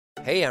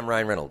Hey, I'm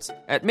Ryan Reynolds.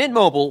 At Mint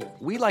Mobile,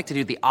 we like to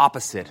do the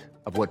opposite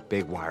of what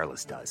Big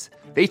Wireless does.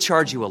 They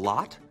charge you a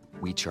lot,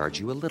 we charge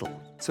you a little.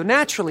 So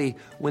naturally,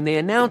 when they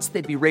announced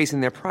they'd be raising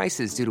their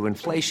prices due to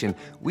inflation,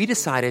 we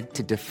decided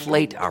to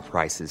deflate our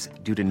prices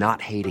due to not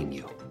hating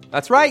you.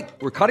 That's right.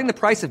 We're cutting the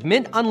price of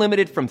Mint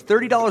Unlimited from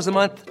 $30 a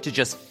month to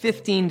just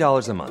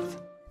 $15 a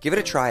month. Give it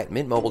a try at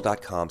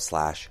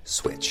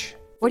mintmobile.com/switch.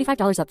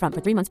 $45 up front for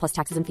 3 months plus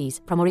taxes and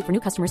fees. Promo rate for new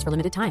customers for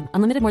limited time.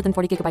 Unlimited more than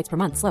 40 gigabytes per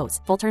month. Slows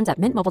full terms at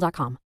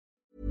mintmobile.com.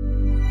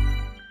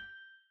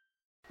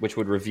 Which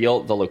would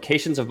reveal the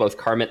locations of both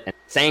Karmit and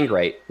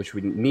Sangrite, which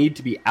would need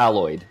to be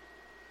alloyed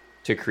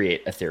to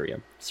create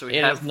Ethereum. So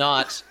it is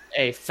not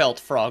a felt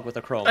frog with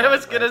a chrome. I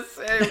was gonna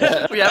say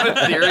we have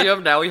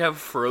Ethereum, now we have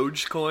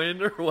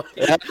Frogecoin or what?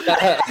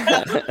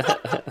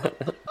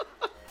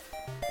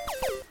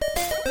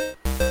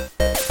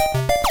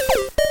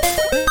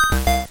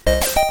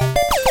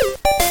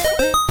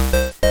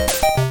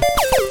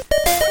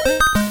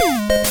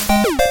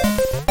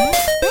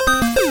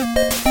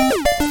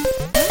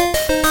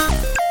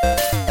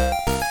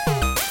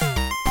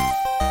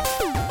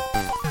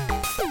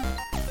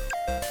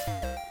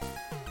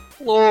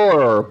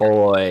 Lore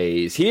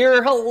boys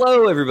here.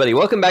 Hello, everybody.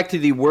 Welcome back to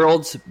the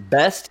world's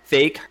best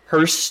fake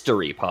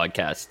herstory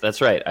podcast. That's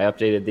right. I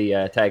updated the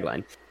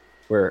tagline.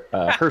 We're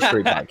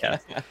herstory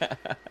podcast.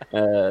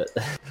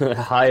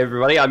 Hi,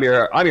 everybody. I'm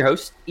your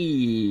host,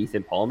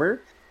 Ethan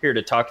Palmer, here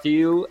to talk to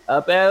you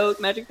about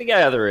Magic the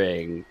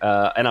Gathering.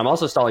 And I'm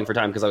also stalling for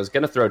time because I was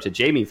going to throw to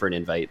Jamie for an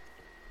invite,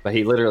 but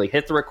he literally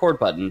hit the record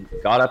button,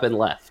 got up, and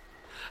left.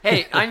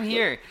 Hey, I'm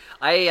here.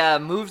 I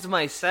moved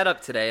my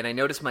setup today, and I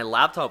noticed my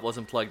laptop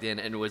wasn't plugged in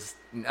and was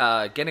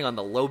getting on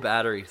the low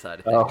battery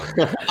side of things.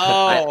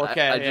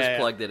 Okay. I just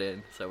plugged it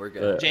in, so we're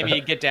good.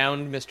 Jamie, get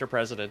down, Mr.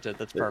 President.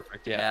 That's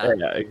perfect. Yeah,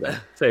 exactly.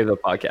 Save the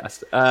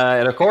podcast.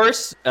 And of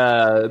course,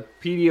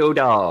 PDO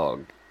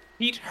Dog.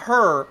 Pete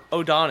Her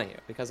O'Donoghue,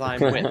 because I'm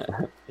with.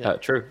 Yeah.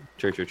 True.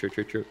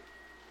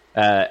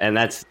 And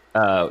that's,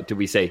 did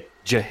we say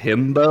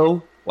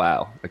Jahimbo?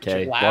 Wow.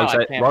 Okay. Wow,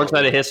 wrong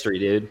side of history,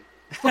 dude.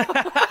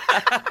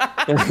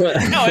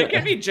 No, it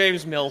could be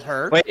James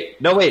Milher. Wait.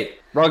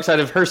 Wrong side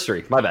of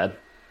herstory. My bad.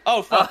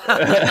 Oh, fuck.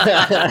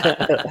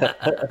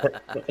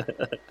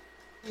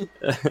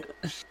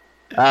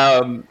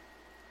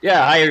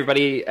 Yeah, hi,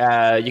 everybody.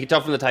 You can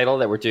tell from the title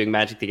that we're doing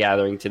Magic the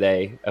Gathering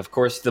today. Of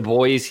course, the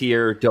boys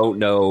here don't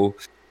know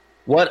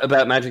what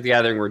about Magic the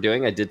Gathering we're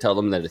doing. I did tell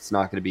them that it's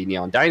not going to be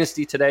Neon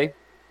Dynasty today.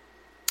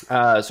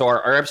 So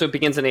our episode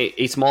begins in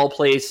a small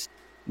place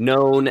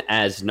known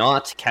as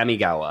not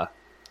Kamigawa.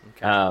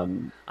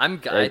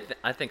 Okay.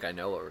 I think I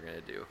know what we're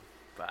gonna do,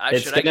 but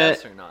should I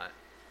guess or not?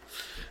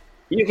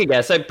 You can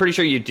guess. I'm pretty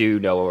sure you do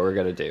know what we're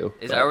gonna do.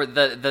 Is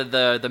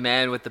the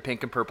man with the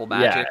pink and purple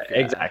magic? Yeah,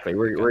 exactly.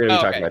 We're gonna be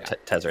talking about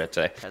Tezzeret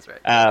today.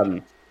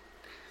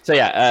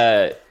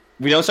 Tezzeret.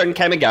 We don't start in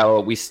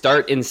Kamigawa. We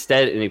start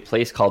instead in a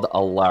place called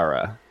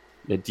Alara.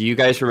 Now, do you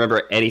guys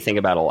remember anything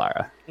about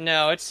Alara?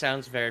 No, it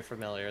sounds very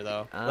familiar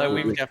though.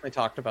 We've definitely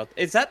talked about.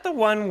 Is that the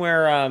one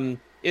where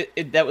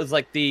that was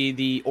like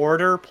the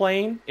order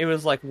plane? It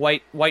was like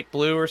white,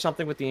 blue or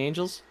something with the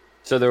angels?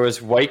 So there was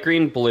white,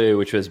 green, blue,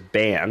 which was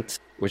Bant,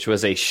 which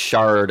was a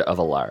shard of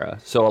Alara.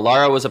 So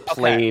Alara was a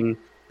plane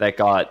that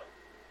got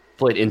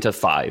split into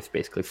five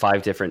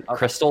different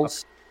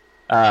crystals.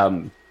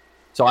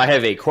 So I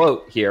have a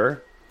quote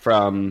here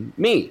from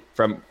me,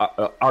 from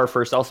our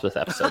first Elspeth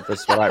episode.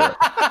 This is what I wrote.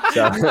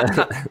 So,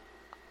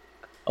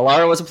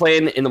 Alara was a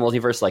plane in the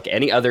multiverse like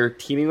any other,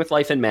 teeming with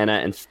life and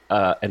mana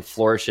and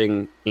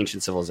flourishing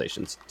ancient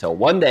civilizations. Till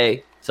one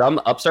day,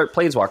 some upstart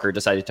planeswalker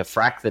decided to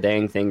frack the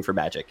dang thing for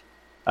magic.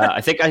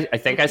 I think I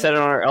said it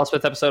on our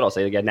Elspeth episode. I'll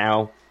say it again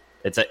now.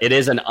 It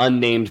is an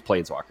unnamed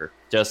planeswalker.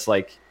 Just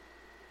like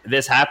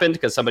this happened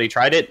because somebody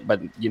tried it,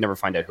 but you never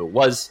find out who it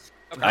was.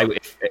 Okay.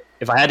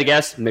 If I had to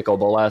guess, Nicol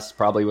Bolas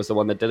probably was the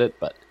one that did it,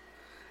 but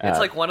it's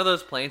like one of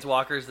those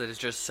planeswalkers that is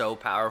just so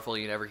powerful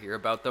you never hear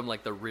about them,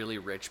 like the really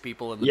rich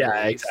people in the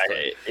Middle East.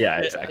 Exactly.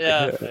 Yeah.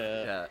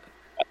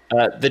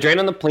 The drain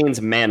on the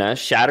plane's mana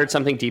shattered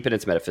something deep in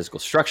its metaphysical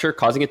structure,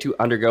 causing it to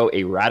undergo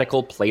a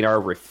radical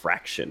planar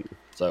refraction.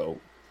 So,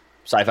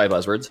 sci-fi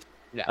buzzwords.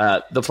 Yeah.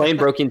 The plane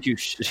broke into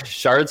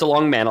shards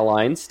along mana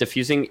lines,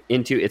 diffusing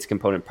into its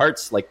component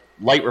parts, like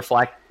light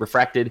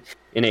refracted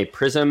in a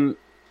prism.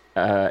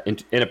 In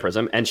a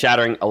prism, and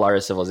shattering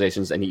Alara's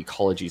civilizations and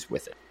ecologies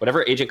with it.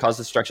 Whatever agent caused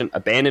destruction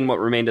abandoned what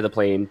remained of the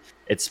plane,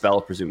 its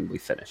spell presumably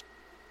finished.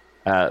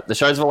 The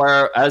shards of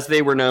Alara, as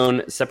they were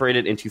known,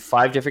 separated into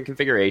 5 different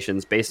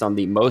configurations based on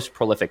the most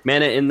prolific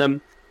mana in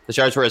them. The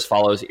shards were as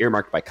follows,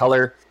 earmarked by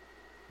color.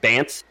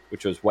 Bant,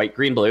 which was white,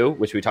 green, blue,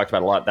 which we talked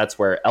about a lot. That's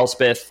where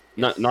Elspeth,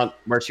 not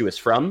where she was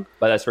from,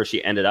 but that's where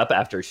she ended up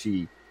after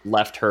she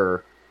left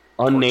her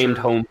unnamed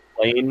home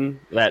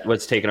plane that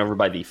was taken over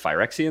by the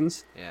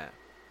Phyrexians. Yeah.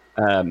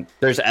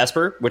 There's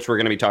Esper, which we're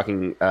going to be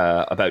talking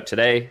about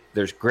today.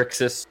 There's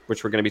Grixis,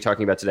 which we're going to be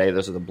talking about today.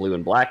 Those are the blue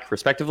and black,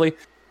 respectively.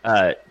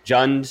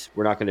 Jund,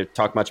 we're not going to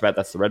talk much about.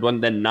 That's the red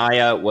one. Then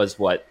Naya was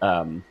what?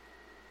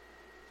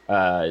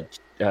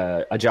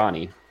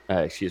 Ajani,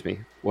 excuse me,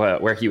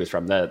 where he was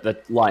from, the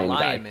lion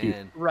guy.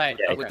 Man. Right.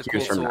 Yeah, With the he cool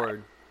was from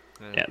sword.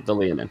 Yeah, the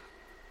Leonin.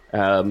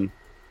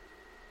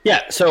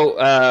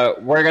 So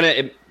we're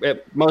gonna.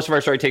 Most of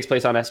our story takes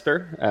place on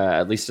Esper,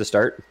 at least to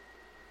start.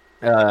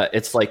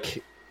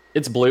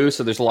 It's blue,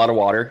 so there's a lot of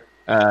water.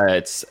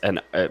 It's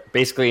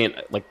basically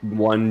like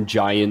one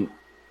giant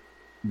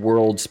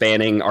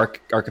world-spanning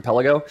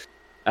archipelago.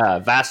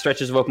 Vast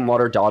stretches of open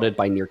water dotted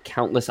by near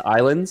countless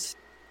islands.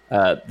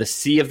 The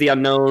Sea of the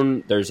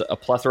Unknown. There's a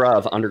plethora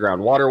of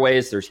underground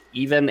waterways. There's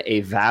even a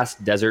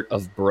vast desert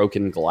of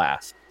broken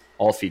glass.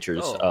 All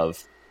features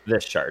of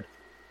this shard.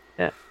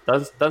 Yeah,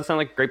 does sound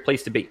like a great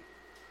place to be.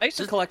 I used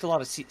to collect a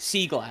lot of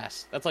sea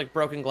glass. That's like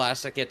broken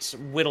glass that gets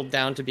whittled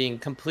down to being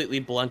completely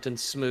blunt and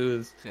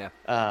smooth.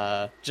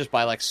 Yeah. Just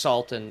by like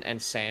salt and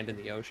sand in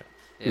the ocean.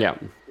 Yeah.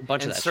 A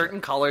bunch And of that certain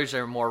shit. colors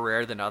are more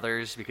rare than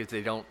others because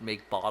they don't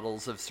make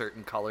bottles of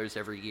certain colors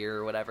every year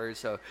or whatever.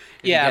 So if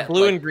you Yeah, get,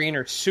 blue like- and green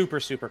are super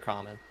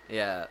common.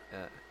 Yeah.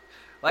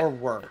 Or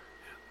were.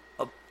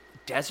 A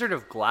desert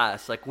of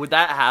glass. Like, would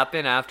that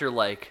happen after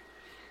like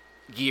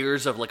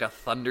years of like a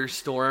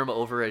thunderstorm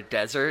over a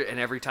desert, and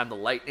every time the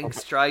lightning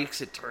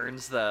strikes, it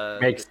turns the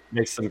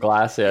Makes some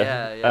glass.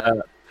 Yeah. Yeah.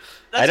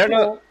 That's I don't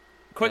know.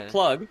 Quick Yeah.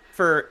 plug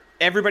for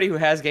everybody who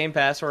has Game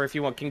Pass, or if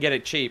you can get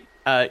it cheap.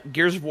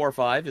 Gears of War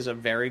 5 is a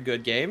very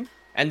good game,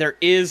 and there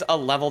is a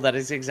level that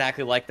is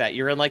exactly like that.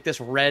 You're in like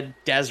this red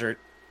desert,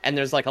 and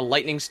there's like a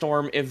lightning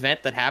storm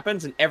event that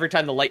happens, and every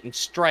time the lightning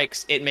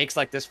strikes, it makes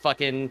like this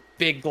fucking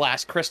big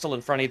glass crystal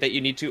in front of you that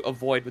you need to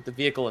avoid with the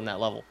vehicle in that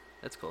level.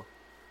 That's cool.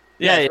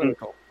 Yeah, it's really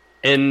cool.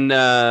 In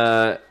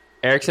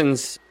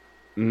Erickson's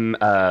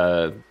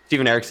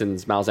Stephen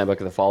Erickson's Miles Book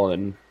of the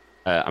Fallen,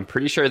 I'm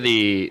pretty sure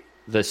the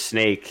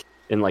snake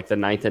in like the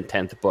 9th and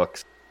 10th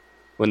books,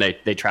 when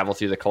they travel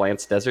through the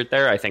Kalance Desert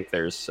there, I think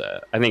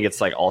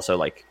it's like also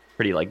like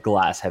pretty like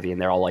glass heavy, and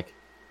they're all like,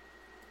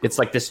 it's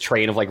like this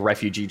train of like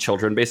refugee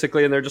children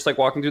basically, and they're just like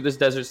walking through this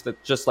desert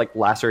that's just like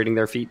lacerating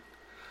their feet.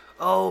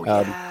 Oh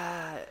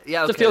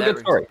yeah, it's a okay, feel-good that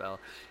rings story. a bell.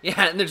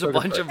 Yeah, and there's a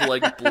bunch of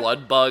like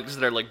blood bugs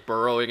that are like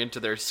burrowing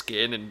into their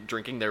skin and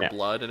drinking their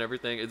blood and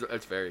everything.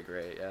 It's very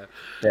great.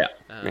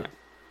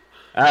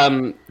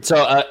 So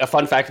a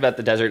fun fact about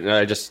the desert, and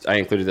I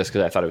included this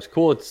because I thought it was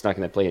cool. It's not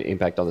going to play an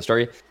impact on the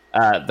story.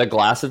 The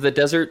glass of the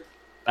desert,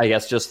 I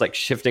guess, just like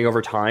shifting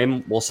over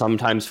time, will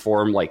sometimes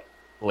form like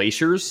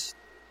glaciers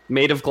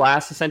made of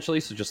glass, essentially.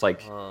 So just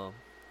like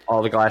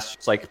all the glass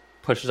just like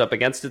pushes up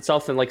against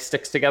itself and like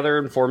sticks together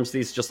and forms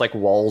these just like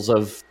walls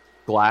of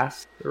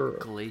glass.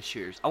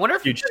 Glaciers. I wonder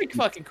if Pretty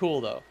fucking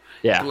cool though.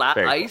 Yeah,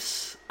 very cool.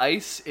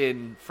 ice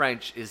in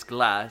French is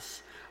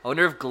glace. I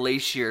wonder if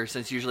glacier,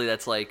 since usually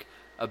that's like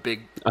a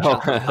big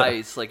chunk of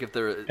ice, like if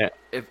there,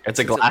 if It's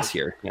a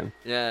glacier. Yeah.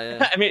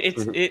 Yeah. I mean,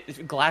 it's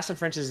glass in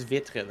French is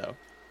vitre though.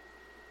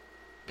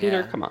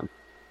 Peter, Yeah. come on.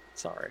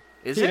 Sorry.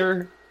 Is it?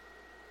 Peter.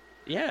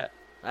 Yeah.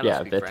 I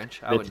don't speak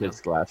French. I wouldn't know. It's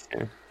glass.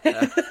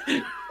 Yeah.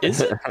 Is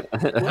it?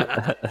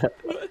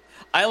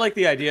 I like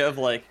the idea of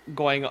like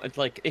going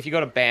like if you go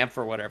to Banff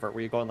or whatever,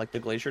 where you go on like the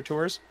glacier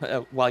tours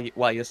while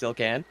you still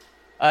can.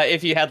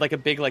 If you had like a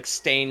big like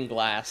stained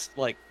glass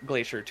like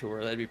glacier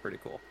tour, that'd be pretty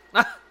cool.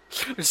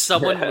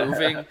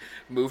 Someone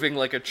moving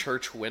like a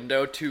church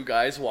window. Two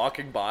guys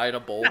walking by, and a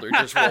boulder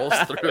just rolls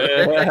through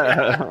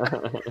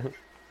it.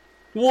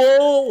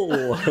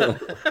 Whoa!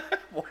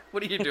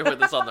 What are you doing with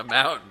this on the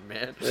mountain,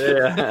 man?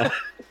 Yeah.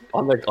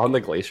 on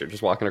the glacier,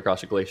 just walking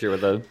across a glacier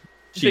with a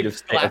sheet Big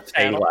of glass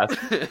stained panel.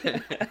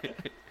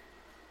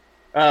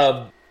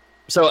 glass.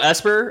 So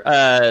Esper,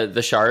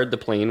 the shard, the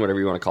plane, whatever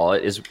you want to call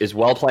it, is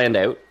well planned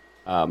out.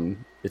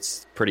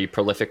 It's pretty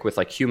prolific with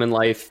like human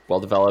life, well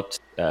developed.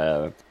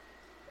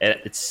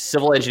 Its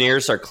civil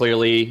engineers are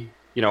clearly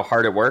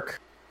hard at work.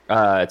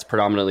 It's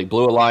predominantly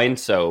blue aligned,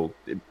 so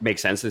it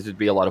makes sense that there'd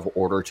be a lot of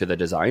order to the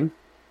design.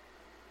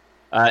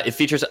 It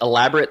features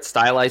elaborate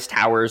stylized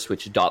towers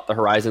which dot the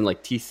horizon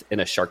like teeth in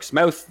a shark's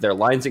mouth. Their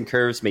lines and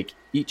curves make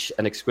each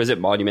an exquisite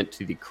monument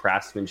to the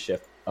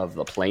craftsmanship of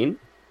the plane.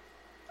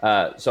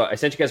 So I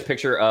sent you guys a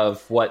picture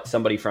of what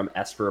somebody from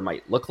Esper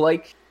might look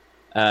like.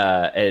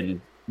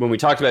 And when we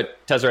talked about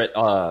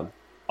Tezzeret,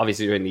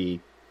 obviously during the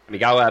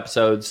Kamigawa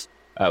episodes,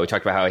 we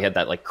talked about how he had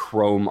that like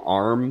chrome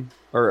arm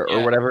or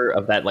whatever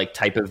of that like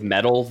type of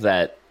metal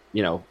that,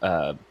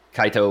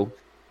 Kaito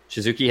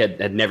Shizuki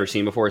had never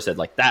seen before. Said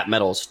like that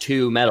metal's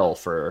too metal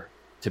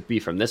to be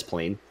from this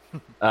plane.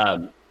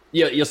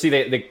 You'll see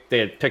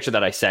the picture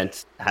that I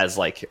sent has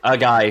like a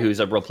guy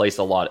who's replaced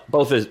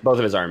both of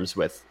his arms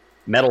with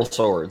metal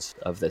swords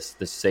of this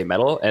same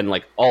metal, and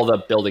like all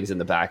the buildings in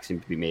the back seem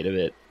to be made of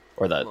it,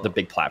 or the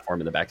big platform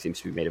in the back seems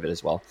to be made of it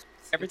as well.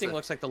 Everything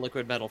looks like the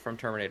liquid metal from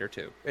Terminator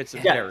 2. It's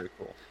very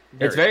cool.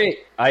 It's very.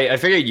 I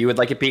figured you would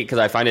like it, Pete, because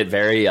I find it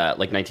very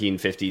like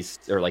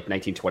 1950s or like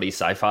 1920s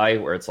sci-fi,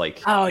 where it's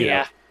like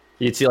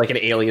you'd see like an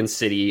alien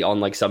city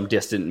on like some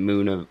distant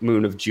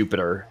moon of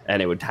Jupiter,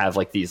 and it would have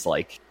like these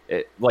like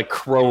like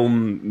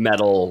chrome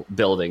metal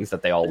buildings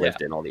that they all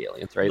lived in, all the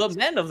aliens, right? The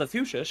men of the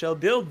future shall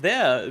build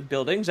their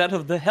buildings out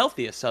of the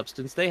healthiest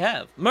substance they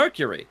have,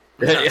 mercury.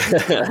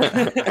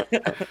 It's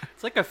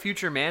like a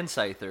future man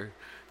scyther.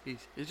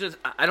 He's just,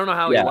 I don't know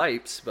how he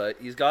wipes, but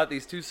he's got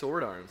these 2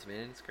 sword arms,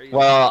 man. It's crazy.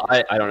 Well,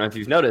 I don't know if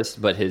you've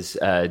noticed, but his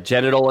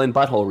genital and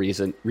butthole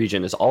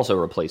region is also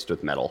replaced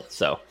with metal.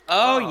 So.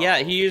 Oh yeah,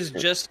 he used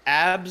just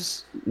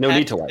abs, no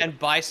need to wipe, and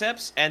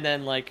biceps, and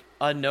then like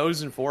a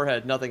nose and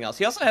forehead, nothing else.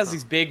 He also has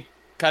these big,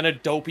 kind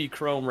of dopey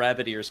chrome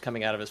rabbit ears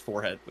coming out of his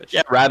forehead. Which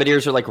rabbit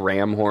ears are like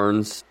ram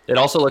horns. It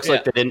also looks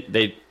like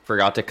they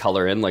forgot to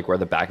color in like where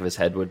the back of his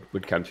head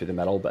would come through the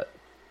metal, but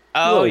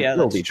little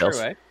that's details.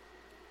 True, eh?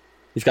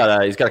 He's got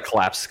a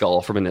collapsed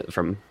skull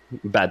from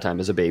Bad Time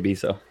as a Baby.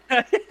 So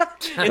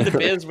in the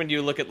biz, when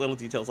you look at little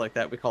details like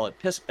that, we call it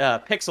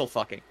pixel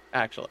fucking.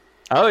 Actually.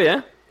 Oh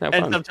yeah.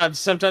 And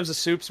sometimes the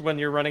soups, when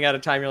you're running out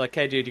of time, you're like,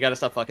 "Hey, dude, you got to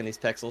stop fucking these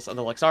pixels," and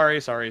they're like,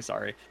 "Sorry." So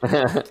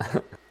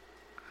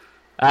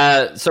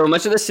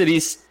much of the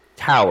city's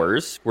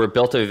towers were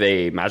built of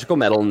a magical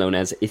metal known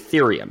as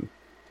Ethereum,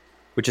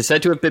 which is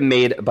said to have been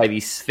made by the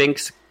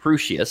Sphinx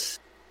Crucius,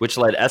 which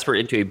led Esper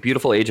into a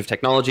beautiful age of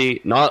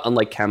technology, not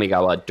unlike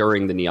Kamigawa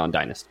during the Neon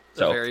Dynasty.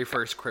 The very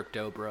first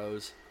crypto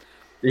bros.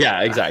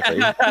 Yeah, exactly.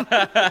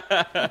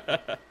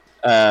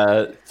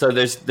 So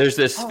there's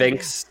this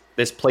Sphinx,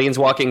 this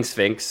planeswalking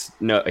Sphinx.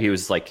 No, he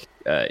was like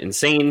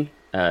insane,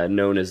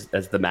 known as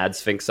the Mad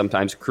Sphinx,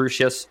 sometimes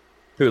Crucius,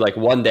 who like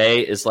one day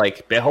is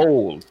like,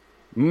 "Behold,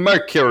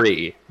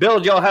 Mercury,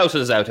 build your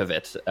houses out of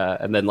it,"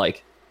 and then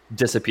like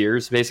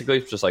disappears,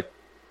 basically, just like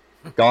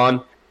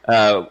gone.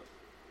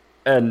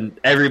 And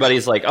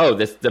everybody's like, "Oh,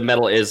 the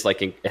metal is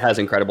like it has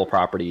incredible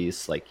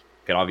properties. Like,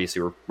 you can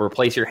obviously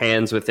replace your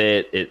hands with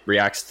it. It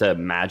reacts to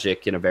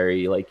magic in a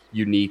very like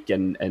unique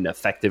and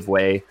effective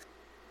way."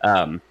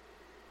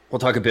 We'll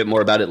talk a bit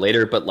more about it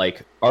later, but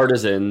like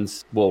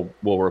artisans will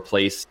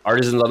replace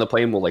artisans on the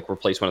plane will like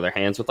replace one of their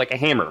hands with like a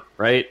hammer,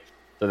 right?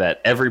 So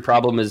that every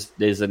problem is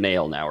a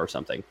nail now or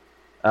something.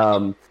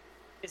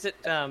 Is it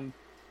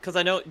because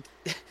I know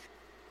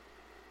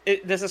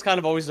this is kind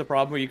of always the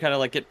problem where you kind of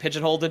like get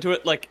pigeonholed into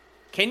it. Like,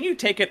 can you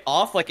take it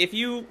off? Like, if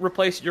you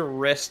replace your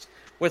wrist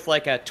with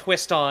like a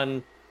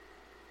twist-on,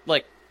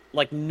 like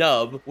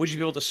nub, would you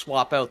be able to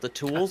swap out the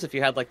tools if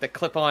you had like the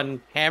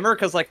clip-on hammer?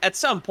 Because like at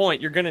some point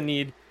you're gonna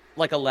need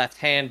like a left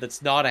hand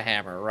that's not a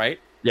hammer, right?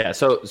 Yeah.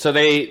 So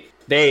they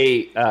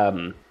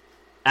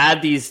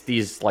add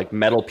these like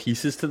metal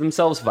pieces to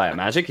themselves via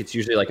magic. It's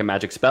usually like a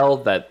magic spell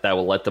that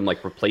will let them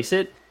like replace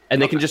it,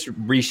 and they can just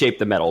reshape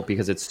the metal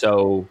because it's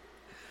so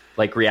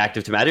like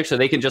reactive to magic. So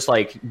they can just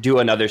like do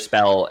another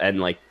spell and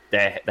like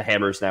the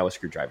hammer's now a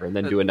screwdriver, and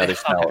then do another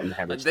spell and the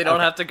hammer's. They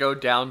don't have to go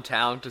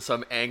downtown to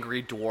some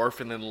angry dwarf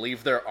and then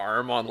leave their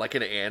arm on like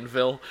an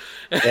anvil.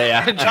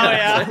 Yeah.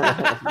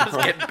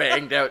 Just get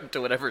banged out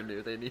into whatever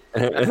new they need.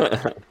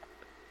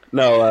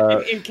 No,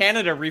 in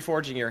Canada,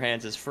 reforging your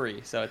hands is free,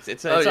 so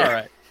it's all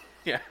right.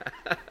 Yeah.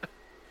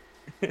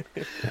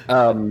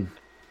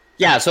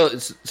 Yeah, so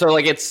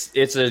like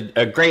it's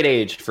a great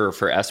age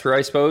for Esper,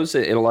 I suppose,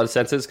 in a lot of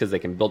senses, because they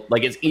can build,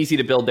 like, it's easy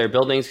to build their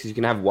buildings because you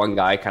can have one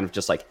guy kind of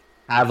just like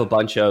have a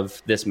bunch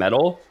of this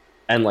metal,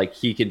 and like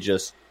he can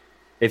just,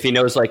 if he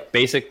knows like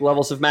basic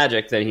levels of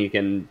magic, then he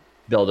can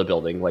build a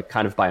building like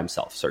kind of by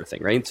himself, sort of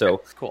thing, right?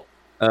 So cool.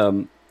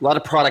 A lot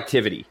of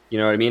productivity, you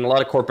know what I mean? A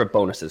lot of corporate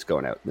bonuses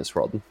going out in this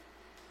world.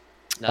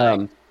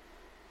 Nice.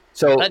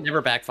 So that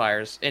never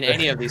backfires in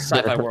any of these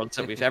sci-fi worlds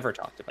that we've ever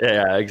talked about.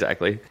 Yeah,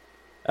 exactly.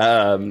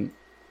 So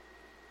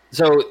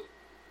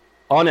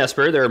on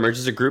Esper, there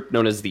emerges a group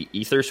known as the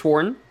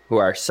Aethersworn, who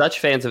are such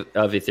fans of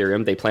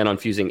Ethereum, they plan on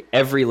fusing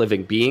every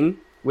living being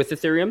with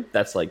Ethereum.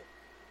 That's like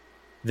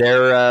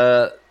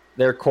their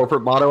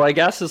corporate motto, I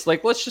guess, is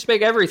like, let's just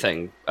make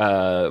everything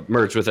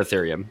merge with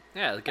Ethereum.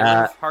 Yeah, get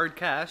rid of hard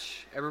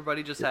cash.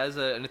 Everybody just has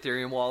an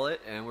Ethereum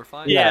wallet, and we're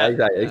fine. Yeah,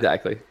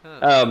 exactly.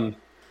 And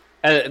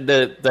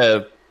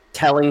the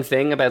telling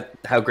thing about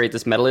how great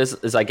this metal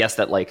is I guess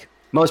that like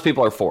most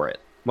people are for it.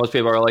 Most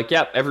people are like,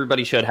 yep,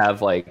 everybody should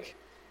have like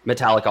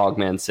metallic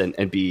augments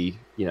and be,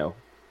 you know,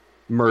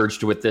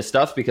 merged with this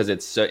stuff because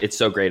it's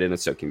so great and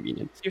it's so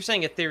convenient. You're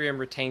saying Ethereum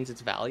retains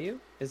its value?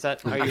 Is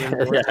that how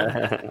you?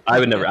 Yeah. I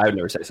would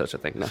never say such a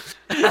thing. No.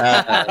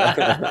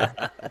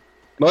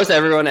 Most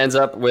everyone ends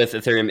up with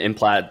Ethereum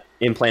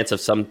implants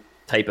of some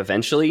type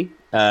eventually,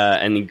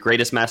 and the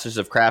greatest masters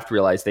of craft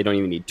realize they don't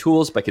even need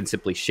tools, but can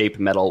simply shape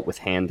metal with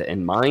hand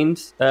and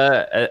mind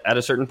at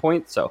a certain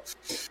point. So,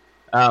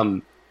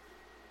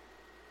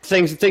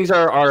 things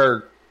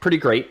are pretty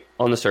great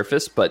on the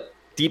surface, but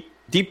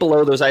deep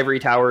below those ivory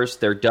towers,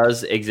 there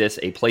does exist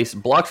a place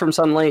blocked from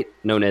sunlight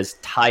known as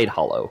Tide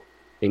Hollow,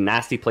 a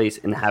nasty place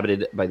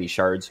inhabited by these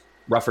shards'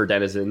 rougher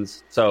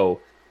denizens.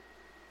 So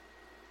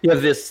you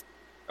have this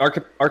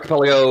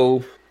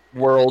archipelago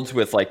world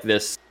with like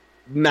this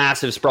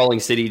massive sprawling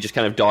city just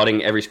kind of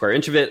dotting every square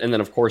inch of it, and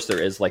then of course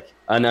there is like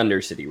an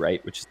undercity,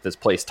 right, which is this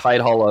place Tide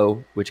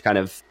Hollow, which kind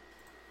of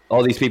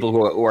all these people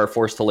who are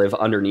forced to live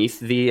underneath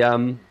the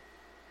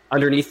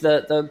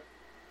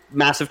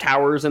massive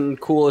towers and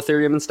cool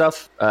Ethereum and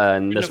stuff.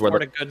 And You this can is where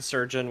afford a good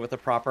surgeon with a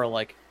proper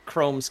like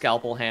chrome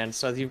scalpel hand.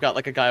 So you've got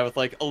like a guy with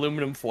like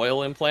aluminum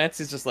foil implants.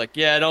 He's just like,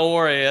 yeah, don't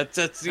worry, it's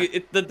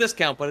the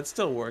discount, but it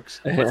still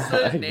works. What's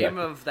the name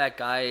of that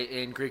guy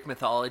in Greek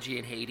mythology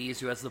in Hades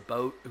who has the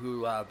boat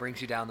who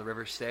brings you down the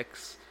River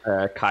Styx?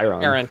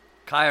 Chiron. Aaron.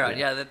 Chiron.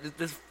 Yeah,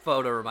 this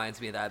photo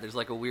reminds me of that. There's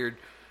like a weird,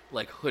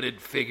 like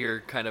hooded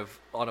figure kind of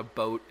on a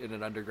boat in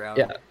an underground.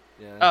 Yeah.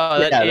 Oh,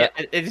 Yeah,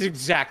 it is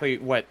exactly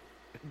what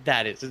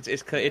that is.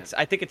 It's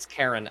I think it's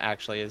Karen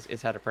actually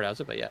is how to pronounce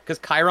it, but yeah, because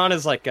Chiron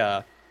is like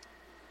a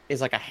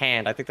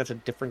hand. I think that's a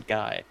different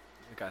guy.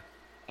 Okay.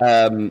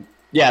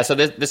 Yeah, so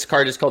this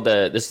card is called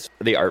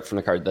the art from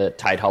the card, the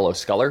Tide Hollow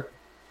Sculler.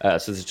 So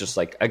this is just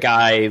like a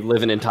guy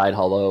living in Tide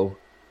Hollow,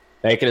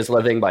 making his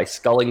living by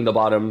sculling the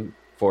bottom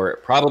for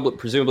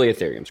presumably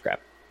Ethereum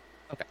scrap.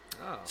 Okay.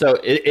 Oh. So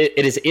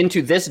it is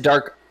into this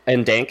dark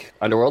and dank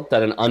underworld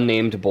that an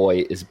unnamed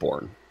boy is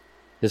born.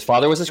 His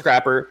father was a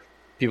scrapper.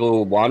 People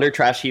who wander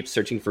trash heaps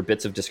searching for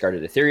bits of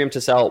discarded Ethereum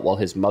to sell, while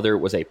his mother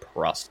was a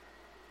prostitute.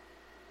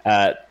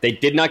 They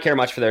did not care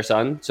much for their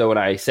son. So when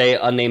I say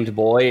unnamed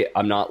boy,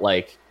 I'm not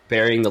like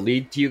burying the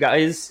lead to you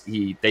guys.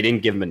 They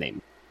didn't give him a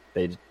name.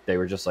 They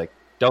were just like,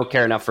 don't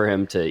care enough for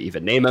him to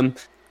even name him.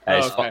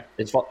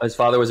 His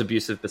father was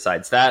abusive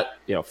besides that,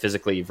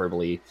 physically,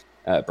 verbally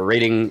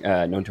berating,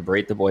 known to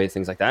berate the boy,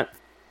 things like that.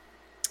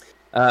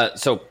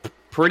 So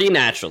pretty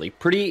naturally,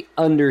 pretty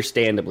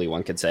understandably,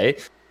 one could say,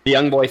 the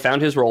young boy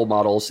found his role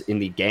models in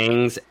the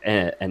gangs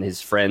and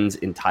his friends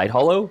in Tide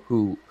Hollow,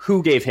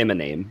 who gave him a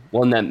name,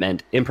 one that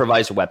meant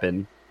improvised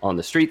weapon on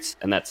the streets,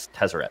 and that's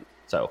Tezzeret.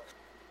 So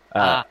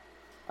I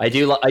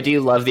do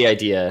love the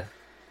idea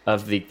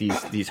of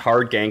these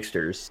hard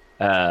gangsters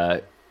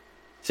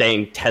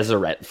saying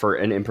Tezzeret for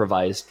an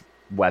improvised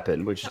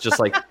weapon, which is just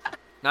like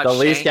Not the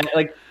least Shank.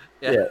 like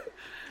yeah.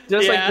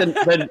 Just like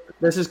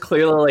this is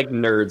clearly like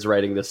nerds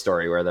writing this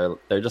story where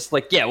they're just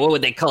like, yeah, what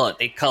would they call it?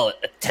 They call it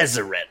a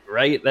Tezzeret,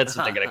 right? That's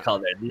what they're gonna call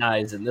their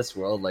knives in this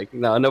world. Like,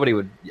 no, nobody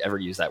would ever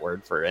use that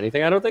word for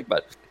anything, I don't think.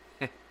 But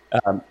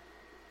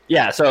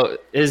yeah, so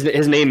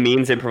his name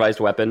means improvised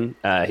weapon.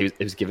 It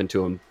was given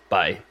to him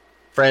by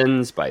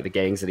friends, by the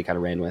gangs that he kind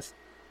of ran with.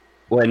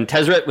 When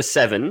Tezzeret was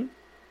 7,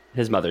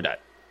 his mother died.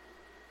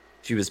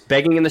 She was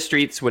begging in the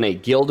streets when a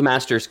guild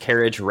master's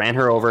carriage ran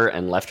her over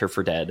and left her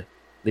for dead,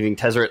 leaving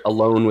Tezzeret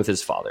alone with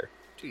his father.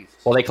 Jesus.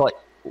 While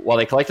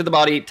they collected the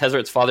body,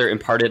 Tezzeret's father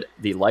imparted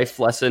the life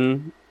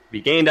lesson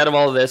we gained out of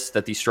all of this,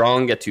 that the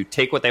strong get to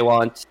take what they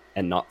want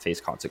and not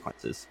face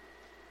consequences.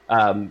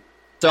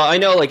 So I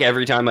know, like,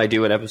 every time I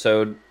do an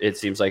episode, it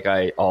seems like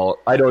I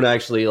don't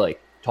actually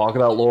like talk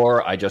about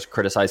lore. I just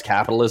criticize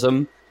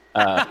capitalism.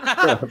 But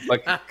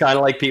kind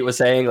of like Pete was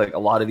saying, like, a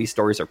lot of these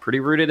stories are pretty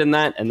rooted in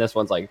that, and this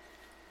one's like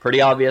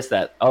pretty obvious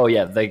that, oh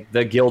yeah,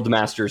 the guild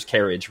master's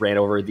carriage ran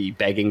over the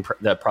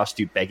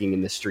prostitute begging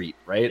in the street,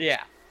 right?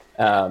 Yeah.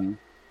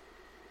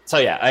 So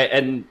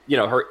yeah,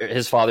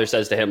 his father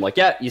says to him, like,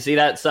 yeah, you see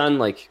that, son?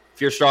 Like,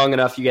 if you're strong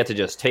enough, you get to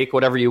just take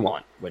whatever you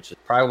want, which is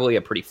probably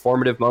a pretty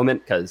formative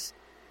moment, because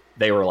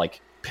they were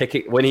like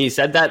when he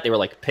said that, they were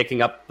like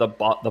picking up the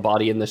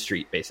body in the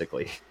street,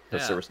 basically,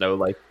 because there was no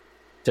like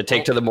to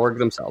take to the morgue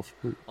themselves.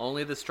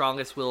 Only the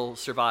strongest will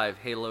survive.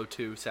 Halo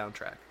 2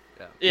 soundtrack.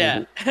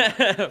 Yeah.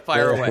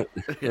 Fire away.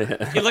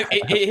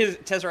 His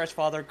Tezzeret's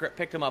father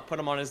picked him up, put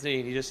him on his knee,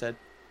 and he just said,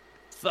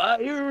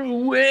 "Fire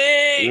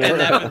away!" And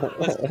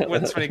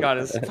that's when he got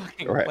his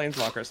fucking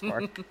planeswalker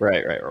spark.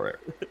 Right.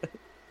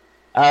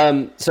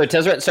 So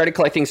Tezzeret started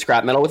collecting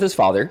scrap metal with his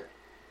father,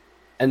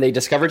 and they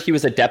discovered he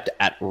was adept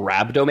at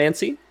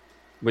rhabdomancy,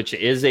 which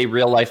is a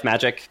real life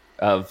magic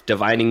of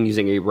divining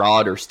using a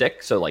rod or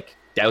stick. So like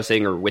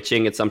dousing or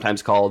witching, it's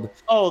sometimes called.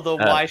 Oh, the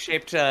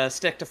Y-shaped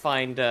stick to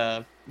find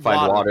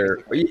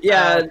water.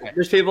 Yeah, okay.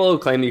 There's people who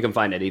claim you can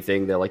find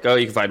anything. They're like, oh,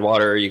 you can find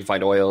water, you can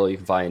find oil, you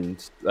can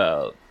find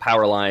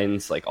power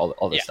lines, like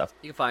all this stuff.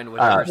 You can find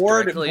whatever's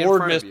directly in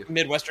front of you.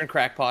 Midwestern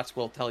crackpots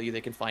will tell you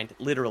they can find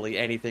literally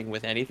anything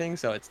with anything,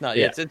 so it's not.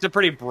 Yeah. It's a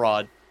pretty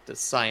broad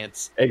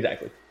science.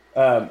 Exactly.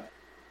 And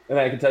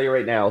I can tell you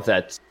right now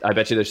that I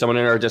bet you there's someone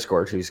in our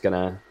Discord who's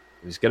gonna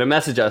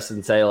message us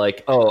and say,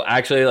 like, oh,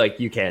 actually, like,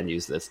 you can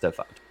use this to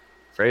find.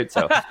 Right,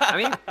 so I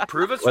mean,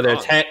 prove us whether wrong.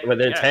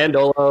 It's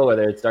Handolo,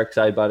 whether it's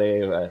Darkside Bunny,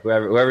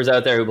 whoever's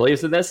out there who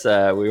believes in this,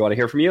 we want to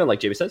hear from you. And like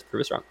Jamie says,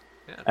 prove us wrong.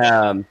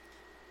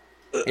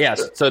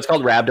 So it's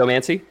called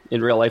rhabdomancy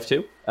in real life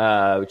too,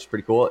 which is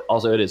pretty cool.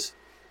 Also, it is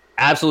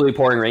absolutely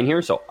pouring rain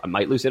here, so I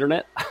might lose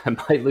internet. I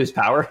might lose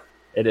power.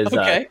 It is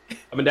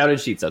coming down in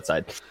sheets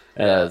outside.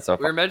 So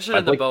we were mentioning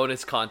in the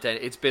bonus content,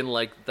 it's been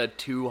like the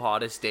 2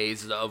 hottest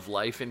days of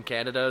life in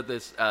Canada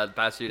this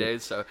past few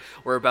days, so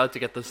we're about to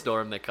get the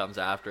storm that comes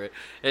after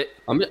it.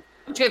 I'm just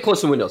gonna close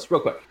some windows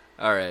real quick.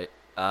 All right.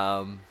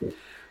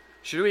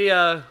 Should we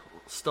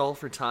stall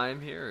for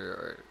time here?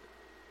 Or...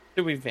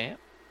 Should we vamp?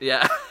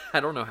 Yeah, I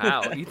don't know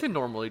how. Ethan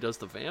normally does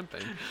the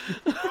vamping.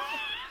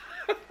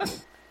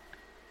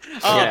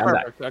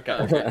 Perfect.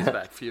 Okay. He's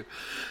back. Phew.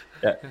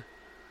 Yeah.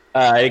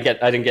 I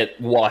didn't get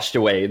washed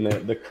away in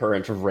the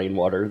current of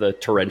rainwater, the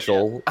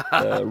torrential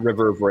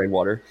river of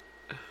rainwater.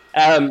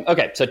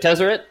 Okay, so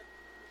Tezzeret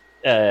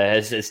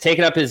has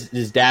taken up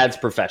his dad's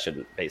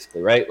profession,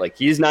 basically, right? Like,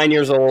 he's 9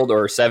 years old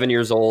or 7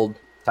 years old.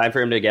 Time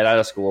for him to get out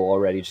of school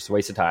already, just a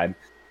waste of time.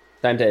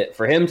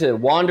 For him to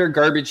wander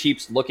garbage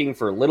heaps looking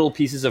for little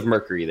pieces of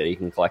mercury that he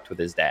can collect with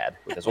his dad,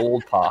 with his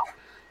old pa.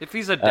 If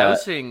he's a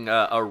dosing,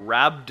 a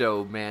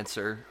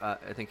rhabdomancer,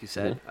 I think you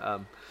said.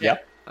 Yeah.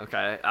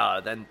 Okay,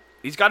 then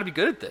he's got to be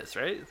good at this,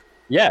 right?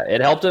 Yeah,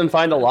 it helped him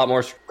find a lot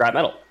more scrap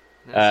metal,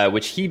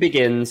 which he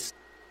begins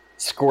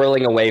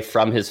squirreling away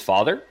from his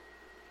father.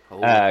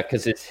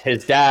 Because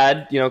his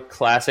dad,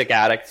 classic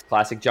addict,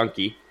 classic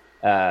junkie,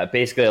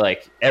 basically,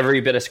 like,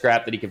 every bit of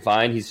scrap that he can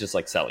find, he's just,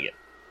 like, selling it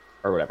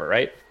or whatever,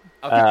 right?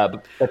 Okay.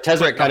 But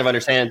Tezzeret kind of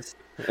understands.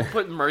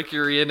 Putting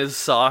mercury in his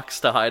socks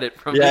to hide it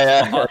from his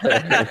father.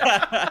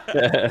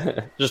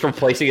 Just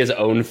replacing his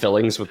own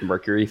fillings with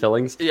mercury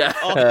fillings. Yeah.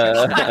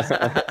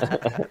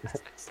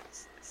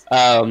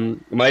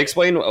 Might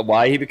explain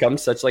why he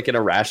becomes such, like, an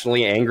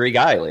irrationally angry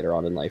guy later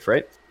on in life,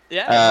 right?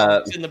 Yeah,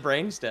 it's in the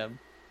brainstem.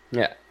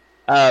 Yeah.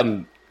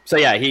 So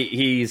yeah,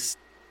 his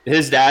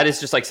dad is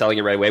just, like, selling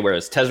it right away,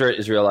 whereas Tezzeret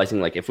is realizing,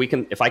 like, if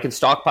I can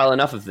stockpile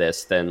enough of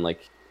this, then,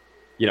 like,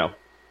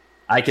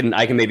 I can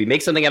maybe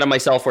make something out of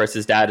myself, whereas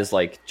his dad is,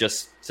 like,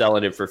 just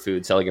selling it for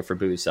food, selling it for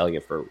booze, selling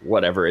it for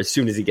whatever as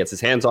soon as he gets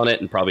his hands on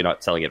it, and probably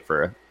not selling it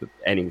for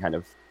any kind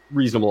of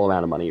reasonable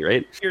amount of money,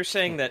 right? You're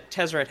saying that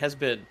Tezzeret has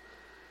been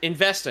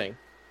investing,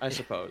 I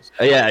suppose.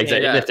 Yeah,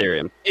 exactly. Yeah.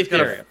 Ethereum.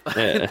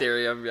 Yeah.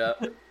 Ethereum, yeah.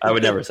 I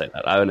would never say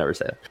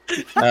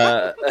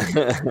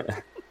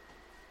that.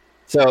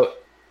 So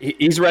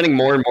he's running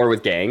more and more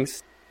with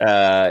gangs.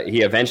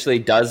 He eventually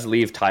does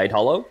leave Tide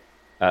Hollow,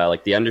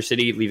 like the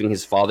Undercity, leaving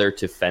his father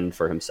to fend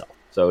for himself.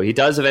 So he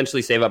does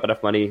eventually save up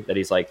enough money that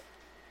he's like,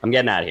 I'm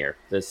getting out of here.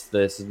 This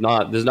is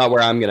not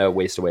where I'm gonna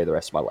waste away the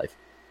rest of my life.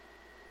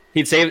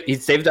 He'd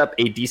saved up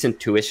a decent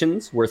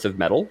tuition's worth of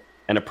metal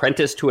and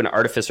apprenticed to an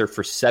artificer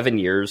for 7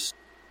 years.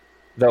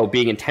 Though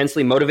being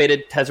intensely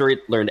motivated, Tezzeret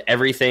learned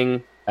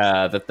everything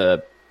that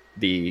the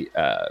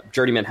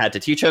journeyman had to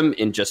teach him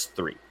in just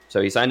 3. So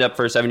he signed up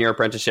for a 7-year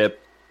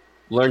apprenticeship,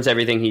 learns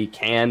everything he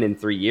can in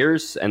 3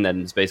 years, and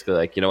then it's basically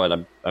like, you know what,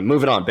 I'm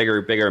moving on, bigger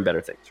and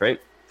better things,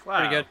 right? Wow.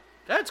 Pretty good.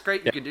 That's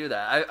great you can do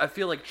that. I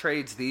feel like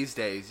trades these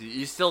days,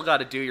 you still got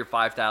to do your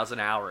 5,000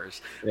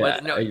 hours. Yeah,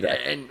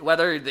 exactly. And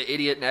whether the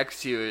idiot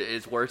next to you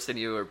is worse than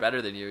you or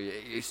better than you,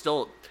 you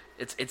still...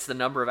 It's the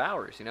number of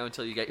hours,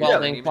 until you get your...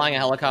 Well, flying a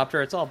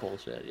helicopter, it's all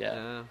bullshit,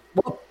 yeah.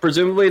 Well,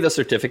 presumably the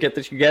certificate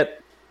that you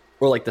get,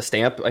 or like the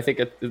stamp, I think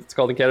it's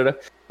called in Canada,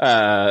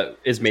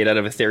 is made out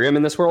of Ethereum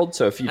in this world.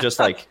 So if you just,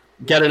 like,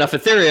 get enough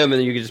Ethereum, and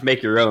then you can just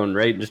make your own,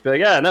 right? And just be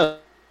like, yeah, no,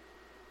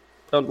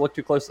 don't look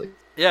too closely.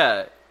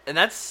 Yeah, and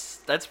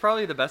that's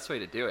probably the best way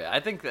to do it. I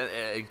think that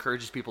it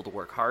encourages people to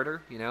work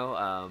harder,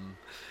 I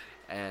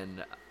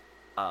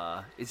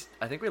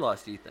think we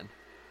lost Ethan.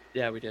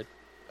 Yeah, we did.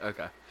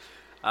 Okay.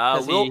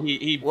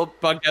 He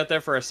bugged out there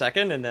for a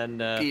second, and then...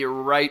 Be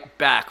right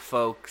back,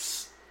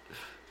 folks.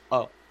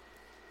 Oh.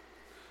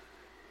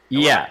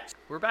 Yeah.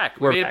 We're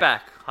back. We made it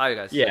back. Hi,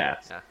 guys. Yeah.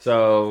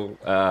 So,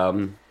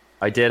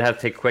 I did have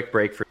to take a quick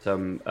break for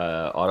some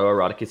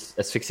autoerotic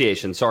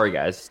asphyxiation. Sorry,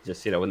 guys.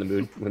 Just, when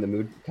the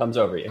mood comes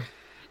over you.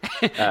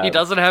 He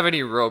doesn't have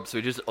any rope, so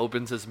he just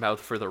opens his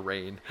mouth for the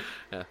rain.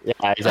 Yeah,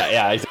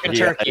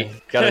 exactly. You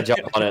gotta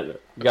jump on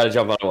it. You gotta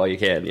jump on it while you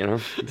can.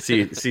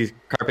 See,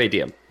 carpe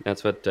diem.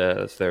 That's what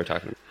they were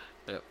talking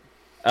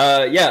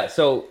about. Yep.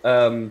 So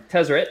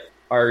Tezzeret,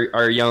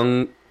 our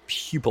young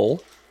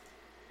pupil,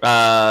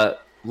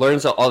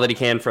 learns all that he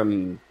can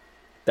from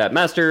that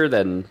master.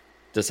 Then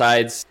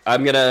decides,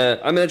 I'm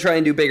gonna try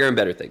and do bigger and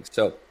better things.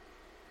 So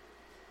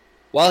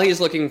while he's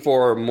looking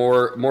for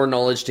more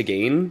knowledge to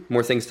gain,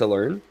 more things to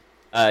learn,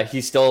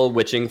 he's still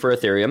witching for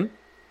Ethereum.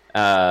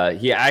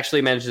 He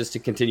actually manages to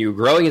continue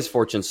growing his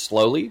fortune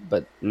slowly,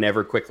 but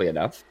never quickly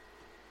enough.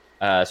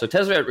 So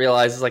Tezzeret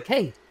realizes, like,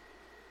 hey,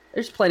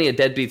 there's plenty of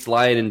deadbeats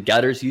lying in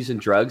gutters using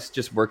drugs,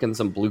 just working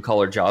some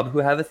blue-collar job who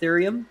have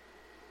Ethereum.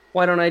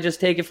 Why don't I just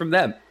take it from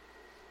them?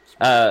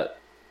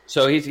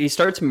 So he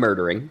starts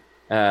murdering.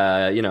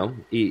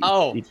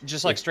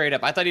 Just like straight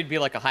up. I thought he'd be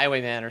like a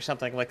highwayman or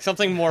something, like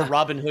something more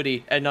Robin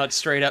Hoodie, and not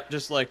straight up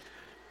just like,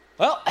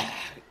 well,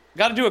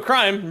 got to do a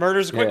crime.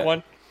 Murder's a quick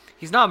one.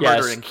 He's not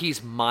murdering.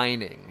 He's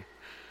mining.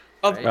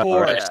 Of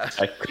course. Yes,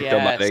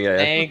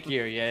 thank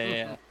you.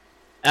 Yeah.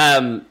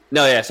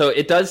 So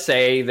it does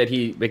say that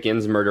he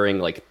begins murdering,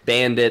 like,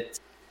 bandits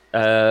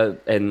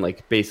and,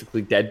 like,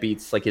 basically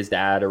deadbeats, like his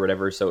dad or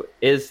whatever. So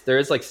there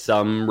is like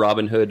some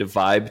Robin Hood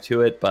vibe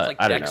to it, but like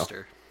I don't Dexter.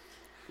 know.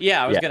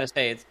 Yeah, I was gonna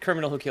say it's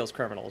criminal who kills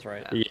criminals,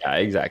 right? Yeah,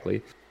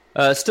 exactly.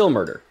 Still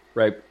murder,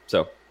 right?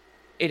 So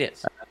it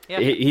is.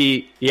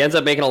 He ends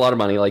up making a lot of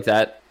money like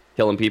that,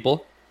 killing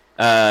people.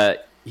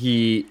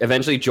 He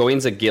eventually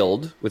joins a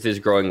guild with his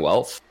growing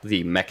wealth,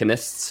 the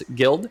Mechanists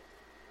Guild.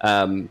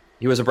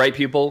 He was a bright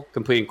pupil,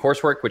 completing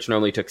coursework, which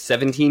normally took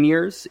 17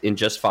 years in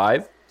just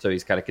 5. So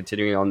he's kind of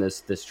continuing on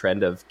this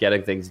trend of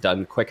getting things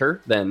done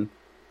quicker than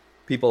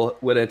people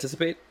would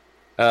anticipate.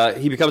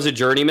 He becomes a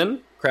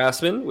journeyman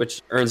craftsman,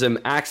 which earns him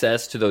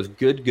access to those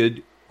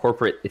good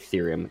corporate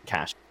Ethereum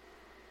cash.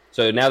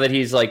 So now that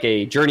he's like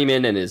a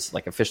journeyman and is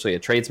like officially a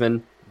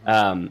tradesman,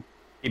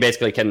 he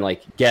basically can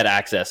like get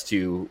access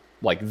to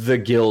like the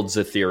guild's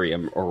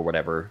Ethereum or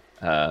whatever,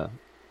 to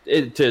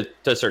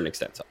a certain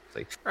extent,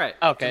 obviously. Right.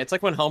 Okay, it's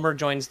like when Homer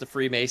joins the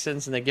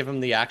Freemasons and they give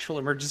him the actual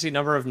emergency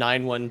number of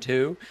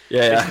 912.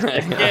 Yeah.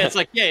 It's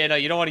like, you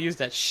don't want to use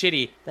that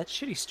shitty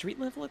street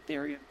level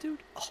Ethereum, dude.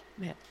 Oh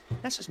man,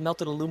 that's just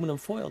melted aluminum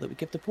foil that we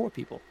give to poor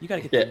people. You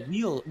gotta get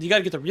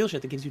the real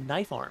shit that gives you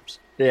knife arms.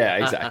 Yeah,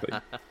 exactly.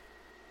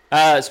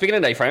 Speaking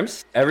of knife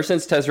arms, ever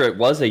since Tezzeret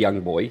was a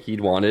young boy,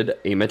 he'd wanted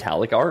a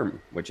metallic arm,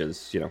 which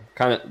is,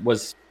 kind of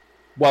was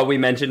what we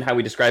mentioned, how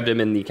we described him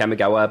in the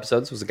Kamigawa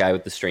episodes, was a guy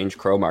with the strange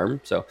chrome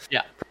arm. So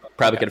yeah,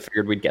 probably could have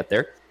figured we'd get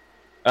there.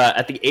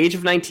 At the age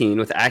of 19,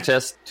 with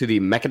access to the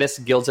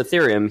Mechanist Guild's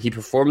Ethereum, he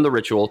performed the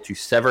ritual to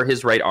sever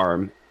his right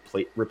arm,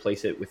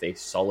 replace it with a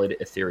solid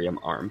Ethereum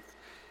arm.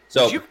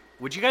 So,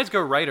 would you guys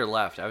go right or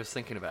left? I was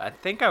thinking about it. I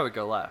think I would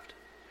go left.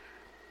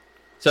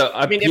 So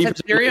I mean, if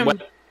Ethereum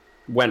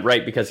went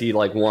right because he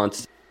like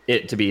wants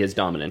it to be his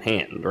dominant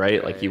hand,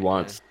 right? Like he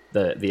wants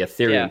the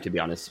Ethereum to be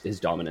on his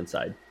dominant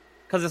side.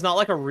 Because it's not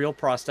like a real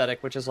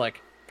prosthetic, which is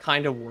like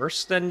kind of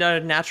worse than a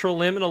natural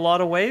limb in a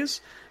lot of ways.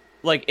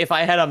 Like if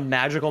I had a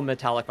magical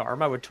metallic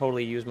arm, I would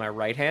totally use my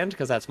right hand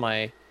because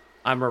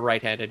I'm a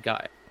right-handed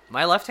guy.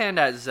 My left hand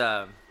has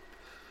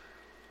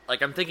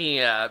like I'm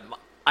thinking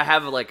I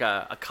have like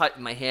a cut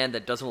in my hand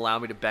that doesn't allow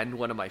me to bend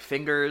one of my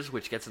fingers,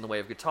 which gets in the way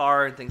of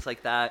guitar and things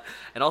like that.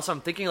 And also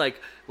I'm thinking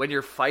like when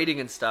you're fighting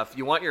and stuff,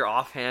 you want your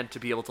offhand to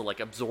be able to like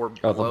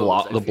absorb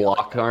blows. The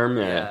block arm,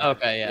 yeah.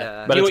 Okay,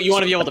 yeah. But you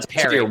want to be able to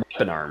parry your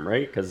weapon arm,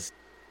 right? Because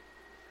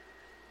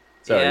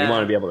you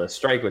want to be able to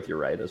strike with your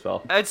right as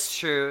well. It's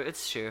true.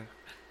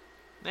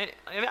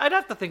 I'd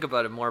have to think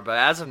about it more, but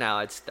as of now,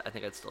 I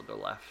think I'd still go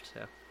left.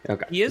 Yeah.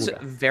 Okay. He is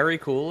very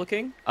cool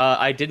looking.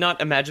 I did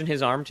not imagine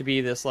his arm to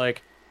be this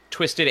like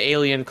twisted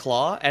alien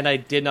claw, and I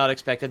did not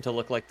expect him to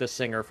look like the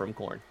singer from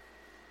Korn.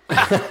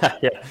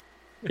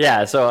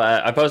 Yeah. So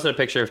I posted a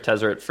picture of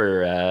Tezzeret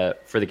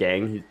for the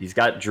gang. He's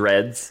got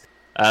dreads.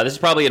 This is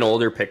probably an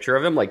older picture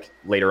of him, like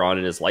later on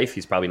in his life.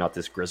 He's probably not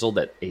this grizzled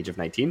at age of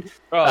 19.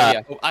 Oh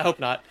yeah, I hope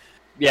not.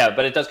 Yeah,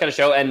 but it does kind of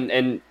show,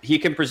 and he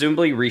can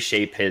presumably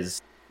reshape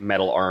his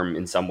metal arm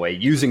in some way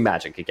using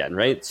magic again,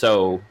 right?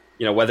 So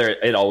whether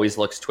it always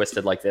looks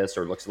twisted like this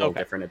or looks a little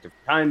different at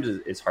different times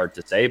is hard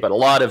to say. But a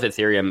lot of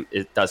Ethereum,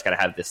 it does kind of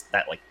have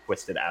that like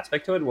twisted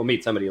aspect to it. We'll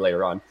meet somebody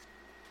later on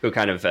who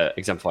kind of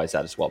exemplifies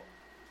that as well.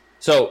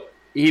 So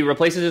he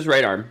replaces his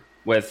right arm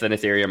with an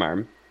Ethereum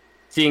arm,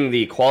 seeing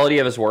the quality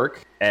of his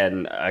work,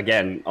 and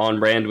again on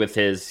brand with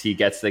he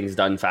gets things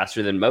done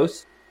faster than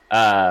most.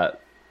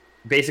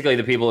 Basically,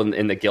 the people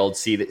in the guild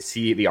see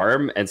the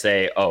arm and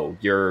say, "Oh,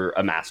 you're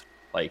a master.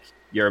 Like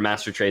you're a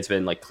master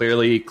tradesman. Like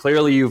clearly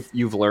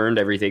you've learned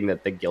everything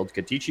that the guild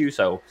could teach you.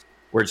 So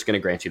we're just going to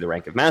grant you the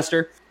rank of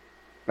master."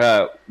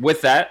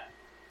 With that,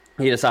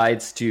 he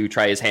decides to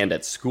try his hand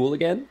at school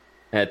again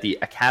at the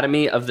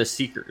Academy of the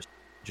Seekers,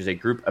 which is a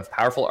group of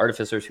powerful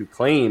artificers who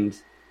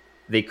claimed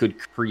they could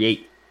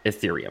create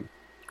Ethereum.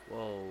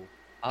 Whoa.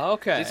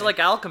 Okay. These are like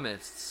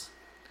alchemists.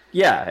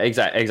 Yeah,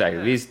 exactly.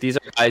 Yeah. These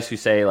are guys who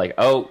say like,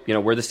 oh,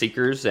 we're the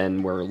Seekers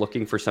and we're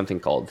looking for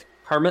something called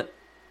Karmat,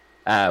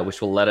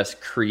 which will let us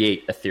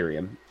create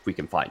Ethereum if we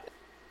can find it.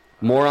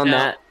 More on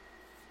that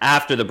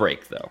after the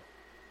break, though.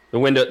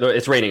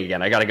 It's raining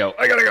again. I gotta go.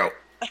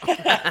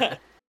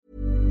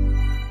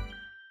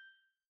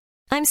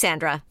 I'm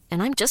Sandra,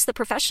 and I'm just the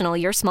professional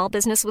your small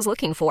business was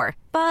looking for.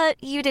 But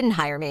you didn't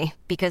hire me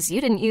because you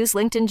didn't use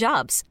LinkedIn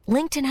Jobs.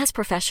 LinkedIn has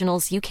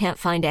professionals you can't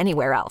find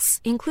anywhere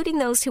else, including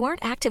those who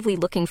aren't actively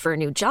looking for a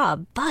new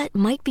job, but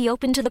might be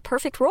open to the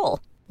perfect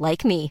role,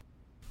 like me.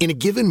 In a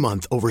given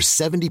month, over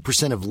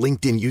 70% of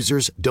LinkedIn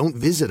users don't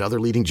visit other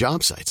leading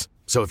job sites.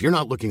 So if you're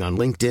not looking on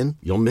LinkedIn,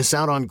 you'll miss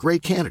out on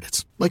great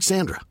candidates like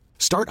Sandra.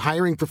 Start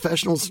hiring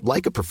professionals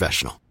like a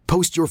professional.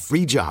 Post your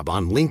free job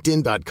on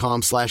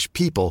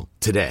linkedin.com/people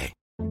today.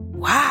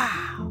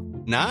 Wow.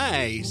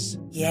 Nice.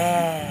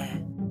 Yeah.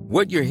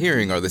 What you're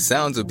hearing are the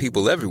sounds of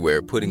people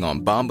everywhere putting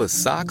on Bombas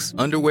socks,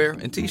 underwear,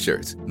 and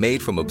T-shirts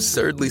made from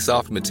absurdly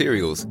soft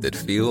materials that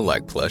feel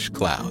like plush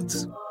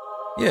clouds.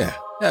 Yeah,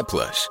 that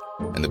plush.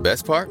 And the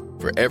best part?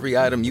 For every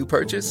item you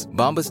purchase,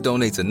 Bombas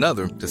donates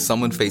another to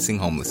someone facing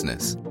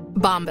homelessness.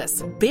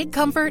 Bombas. Big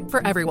comfort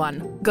for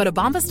everyone. Go to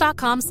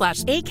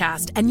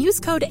bombas.com/ACAST and use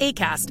code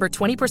ACAST for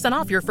 20%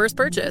 off your first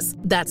purchase.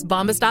 That's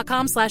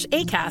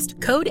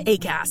bombas.com/ACAST. Code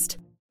ACAST.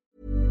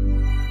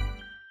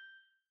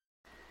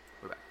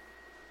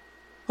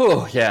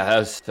 Oh, yeah, that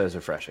was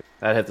refreshing.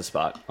 That hit the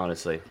spot,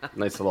 honestly.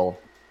 Nice little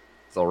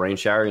rain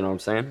shower, you know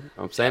what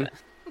I'm saying?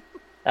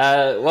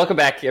 Welcome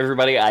back,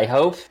 everybody. I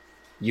hope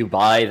you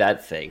buy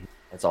that thing.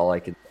 That's all I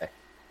can say.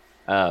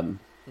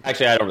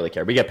 Actually, I don't really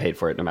care. We get paid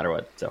for it no matter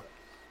what. So,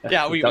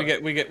 Yeah, we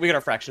get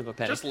our fraction of a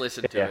penny. Just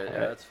listen to it. Yeah,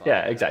 that's fine.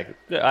 Yeah, exactly.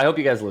 I hope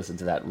you guys listen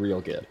to that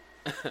real good.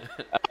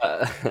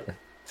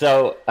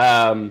 So,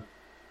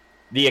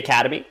 the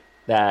academy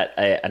that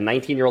a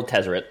 19-year-old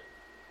Tezzeret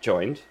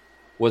joined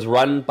was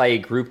run by a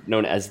group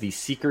known as the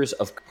Seekers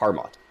of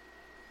Karmot,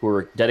 who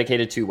were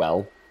dedicated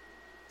to,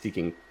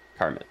 seeking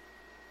Karmot.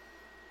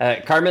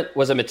 Karmot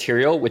was a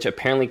material which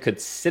apparently could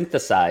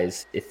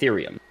synthesize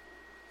Ethereum.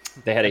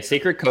 They had a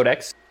sacred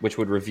codex, which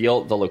would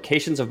reveal the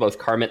locations of both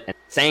Karmot and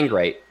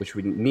Sangrite, which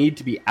would need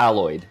to be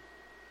alloyed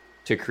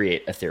to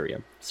create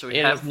Ethereum. So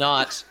it is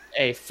not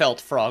a felt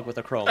frog with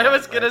a chrome. I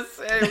was going to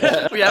say,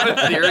 we have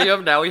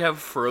Ethereum, now we have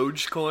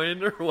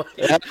Frogecoin, or what?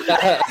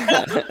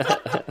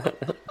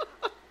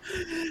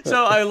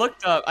 So I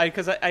looked up,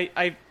 because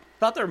I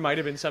thought there might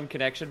have been some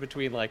connection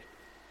between, like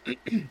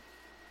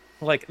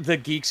the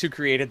geeks who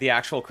created the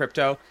actual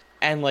crypto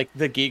and, like,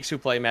 the geeks who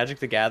play Magic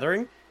the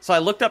Gathering. So I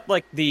looked up,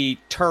 like, the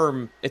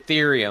term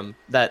Ethereum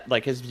that,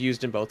 like, is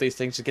used in both these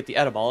things to get the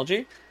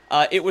etymology.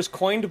 It was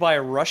coined by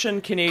a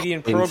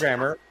Russian-Canadian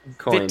programmer,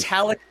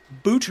 Vitalik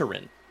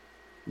Buterin,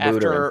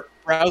 after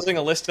browsing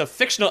a list of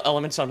fictional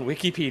elements on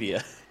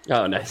Wikipedia.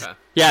 Oh, nice. Okay.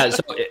 Yeah,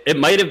 so it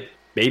might have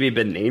maybe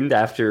been named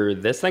after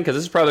this thing, because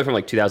this is probably from,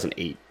 like,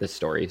 2008, this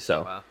story,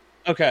 so... Wow.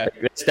 Okay.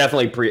 This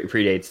definitely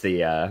predates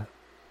the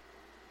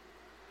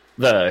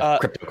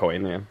crypto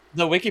coin, yeah.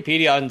 The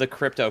Wikipedia on the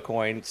crypto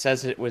coin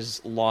says it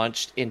was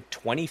launched in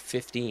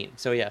 2015.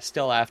 So yeah,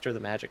 still after the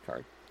Magic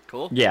card.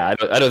 Cool. Yeah, I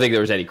don't think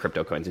there was any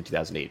crypto coins in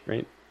 2008,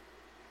 right?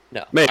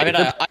 No. Maybe. I mean,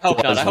 I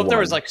hope not. I hope there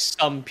was like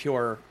some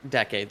pure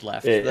decade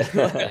left,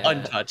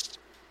 untouched.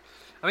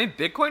 I mean,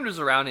 Bitcoin was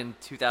around in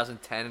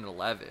 2010 and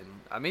 11.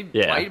 I mean,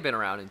 it might have been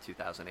around in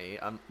 2008.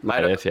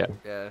 Might have, yeah.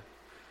 Yeah.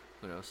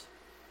 Who knows?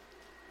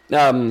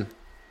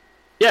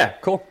 Yeah,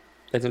 cool.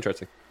 That's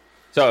interesting.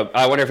 So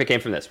I wonder if it came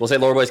from this. We'll say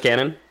Lore Boys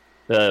Canon.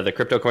 The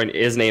crypto coin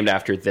is named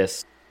after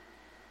this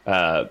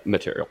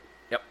material.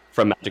 Yep.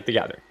 From Magic the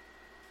Gathering.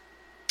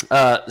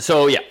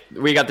 So yeah,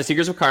 we got the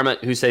Seekers of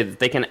Karmot who say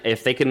that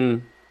if they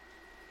can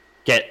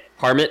get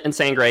Karmot and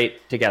Sangrite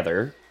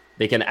together,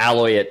 they can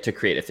alloy it to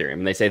create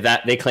Ethereum.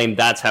 And they claim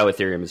that's how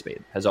Ethereum is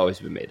made, has always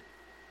been made.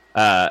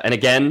 And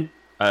again,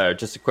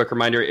 just a quick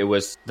reminder, it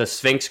was the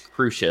Sphinx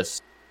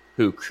Crucius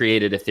who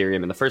created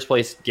Ethereum in the first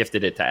place,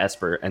 gifted it to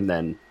Esper, and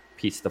then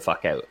pieced the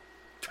fuck out.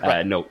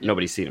 Right.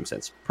 Nobody's seen him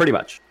since, pretty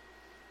much.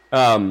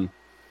 So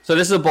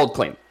this is a bold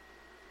claim,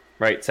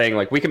 right? Saying,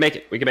 like, we can make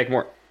it. We can make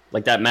more.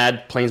 Like that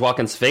mad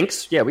planeswalking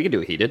Sphinx. Yeah, we can do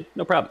what he did.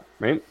 No problem,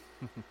 right?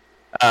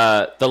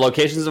 The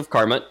locations of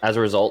Karmot, as a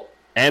result,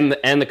 and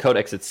the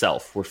codex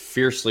itself were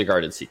fiercely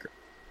guarded secret.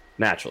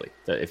 Naturally.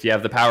 If you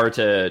have the power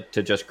to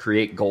just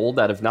create gold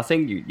out of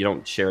nothing, you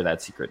don't share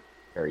that secret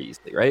very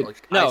easily, right?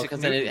 Like no,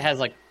 because then it has,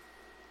 like...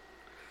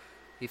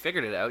 He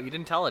figured it out. You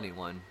didn't tell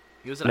anyone.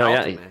 He was an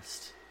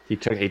alchemist. He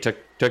took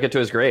it to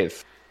his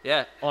grave.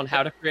 Yeah. On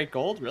how to create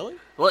gold, really?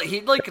 Well,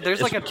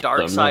 there's like a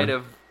dark side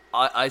of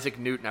Isaac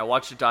Newton. I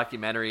watched a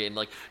documentary, and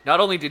like not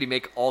only did he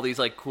make all these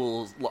like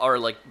cool or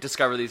like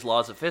discover these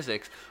laws of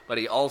physics, but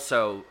he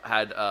also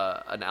had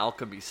an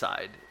alchemy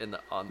side in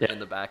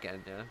the back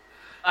end. Yeah,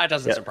 that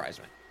doesn't surprise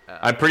me.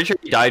 I'm pretty sure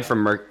he died from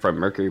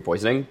mercury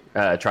poisoning,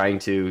 trying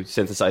to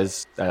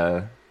synthesize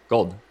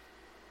gold.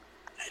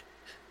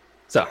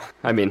 So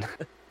I mean,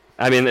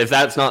 if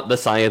that's not the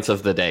science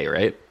of the day,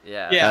 right?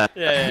 Yeah.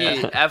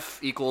 F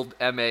equaled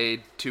MA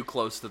too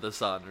close to the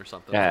sun or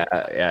something.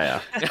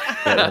 Yeah,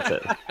 that's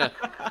it.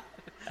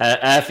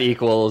 F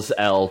equals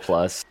L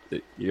plus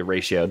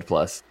ratioed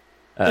plus.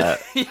 L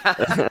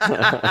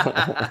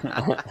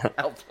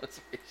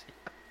plus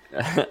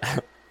ratio.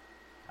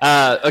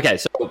 Okay,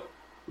 so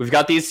we've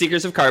got these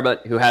Seekers of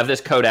Karmot who have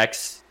this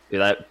codex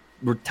that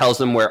tells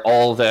them where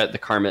all the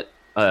Karmot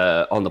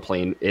on the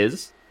plane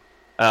is.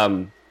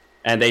 And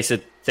they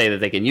say that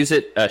they can use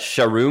it.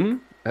 Sharum,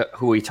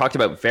 who we talked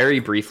about very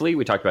briefly,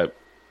 we talked about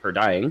her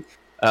dying.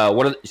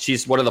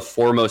 She's one of the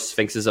foremost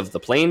sphinxes of the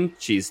plane.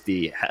 She's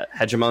the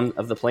hegemon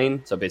of the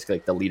plane, so basically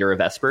like the leader of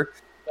Esper.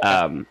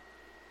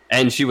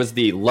 And she was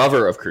the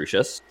lover of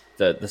Crucius,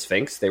 the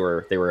Sphinx. They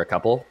were a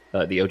couple,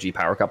 the OG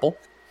power couple.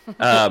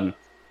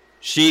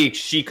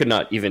 She could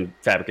not even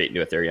fabricate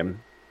new Ethereum.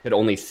 Could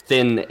only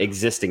thin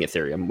existing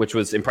Ethereum, which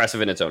was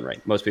impressive in its own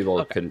right. Most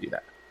people couldn't do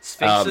that.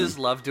 Sphinxes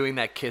love doing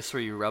that kiss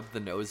where you rub the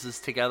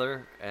noses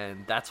together,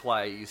 and that's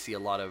why you see a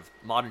lot of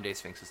modern-day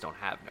Sphinxes don't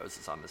have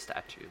noses on the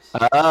statues.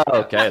 Oh,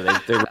 okay.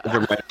 They're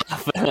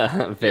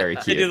very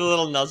cute. They do the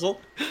little nuzzle.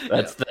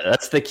 That's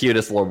the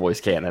cutest Lore Boys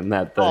canon.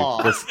 That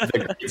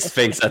the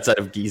Sphinx outside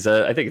of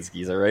Giza, I think it's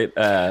Giza, right?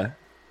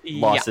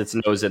 Lost its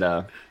nose in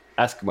a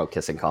Eskimo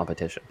kissing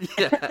competition.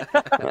 Yeah.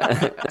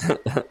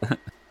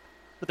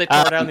 But they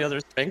tore down the other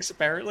Sphinx,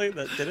 apparently,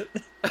 that did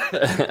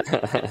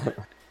it.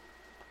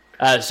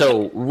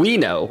 So we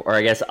know, or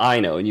I guess I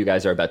know, and you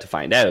guys are about to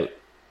find out,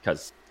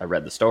 because I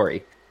read the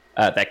story,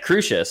 that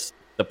Crucius,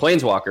 the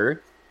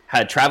Planeswalker,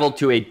 had traveled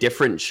to a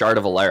different shard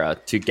of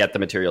Alara to get the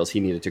materials he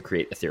needed to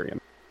create Ethereum.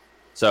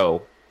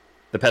 So,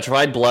 the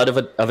petrified blood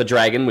of a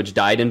dragon which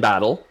died in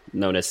battle,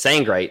 known as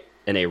Sangrite,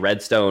 and a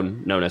red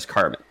stone known as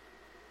Karmot.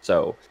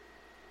 So,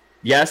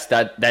 yes,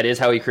 that is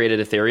how he created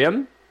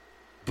Ethereum,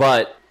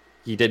 but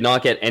he did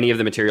not get any of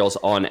the materials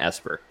on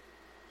Esper.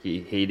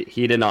 He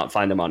did not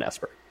find them on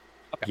Esper.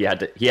 Okay.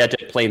 He had to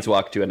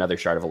planeswalk to another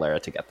shard of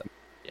Alara to get them.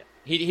 Yeah,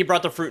 he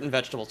brought the fruit and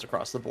vegetables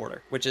across the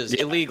border, which is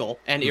illegal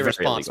and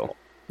irresponsible. Illegal.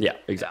 Yeah,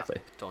 exactly.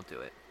 Don't do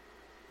it.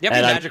 You have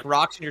any magic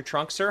rocks in your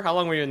trunk, sir? How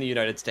long were you in the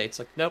United States?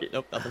 Like, nope,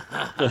 nothing.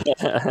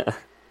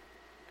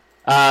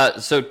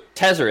 So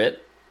Tezzeret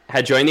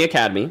had joined the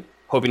Academy,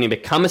 hoping to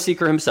become a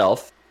Seeker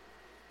himself,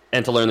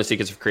 and to learn the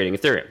secrets of creating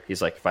Ethereum.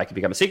 He's like, if I can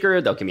become a Seeker,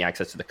 they'll give me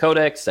access to the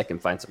Codex, I can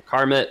find some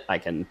Karmit, I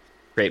can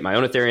create my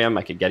own Ethereum,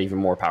 I could get even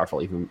more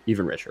powerful,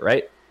 even richer,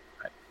 right?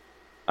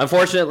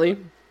 Unfortunately,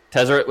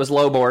 Tezzeret was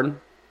lowborn,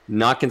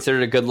 not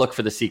considered a good look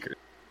for the Seekers.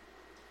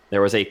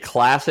 There was a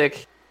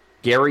classic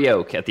Gary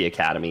Oak at the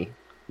Academy,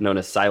 known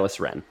as Silas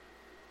Wren.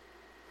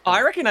 Oh,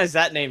 I recognize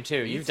that name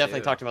too. You've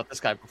definitely talked about this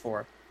guy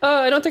before.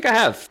 I don't think I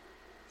have.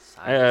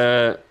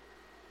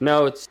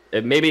 No,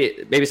 it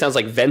maybe sounds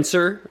like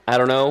Venser. I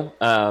don't know.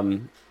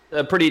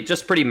 A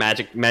pretty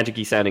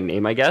magic-y sounding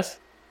name, I guess.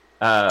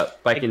 But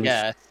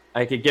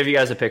I could give you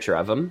guys a picture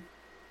of him.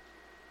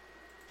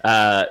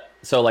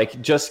 So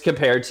like just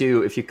compared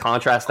to, if you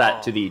contrast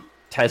that to the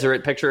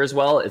Tezzeret picture as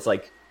well, it's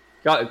like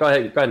go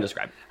ahead and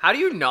describe it. How do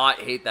you not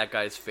hate that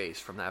guy's face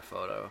from that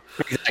photo?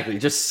 Exactly,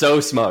 just so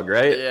smug,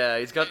 right? Yeah,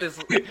 he's got this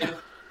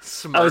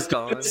smirk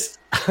on. I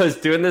was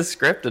doing this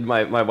script, and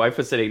my wife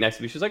was sitting next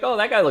to me. She's like, "Oh,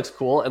 that guy looks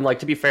cool." And like,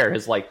 to be fair,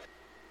 his like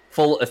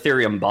full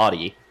Ethereum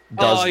body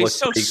does look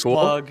so pretty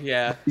smug, cool.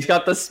 Yeah, he's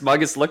got the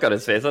smuggest look on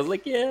his face. I was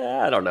like,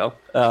 "Yeah, I don't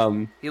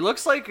know." He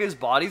looks like his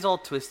body's all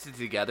twisted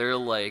together,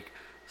 like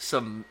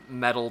some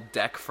metal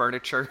deck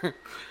furniture.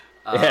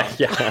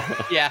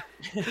 Yeah.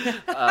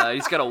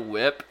 He's got a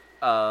whip.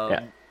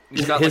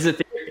 He's got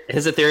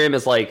his Ethereum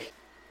is like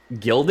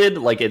gilded,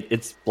 like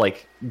it's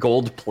like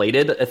gold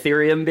plated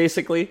Ethereum,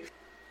 basically.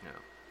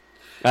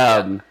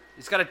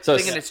 He's got a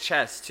thing in his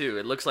chest too.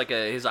 It looks like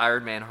his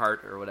Iron Man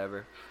heart or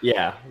whatever.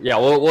 Yeah.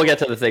 We'll get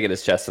to the thing in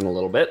his chest in a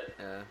little bit.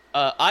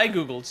 I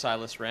googled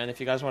Silas Wren.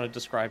 If you guys want to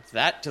describe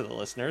that to the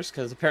listeners,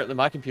 because apparently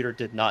my computer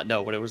did not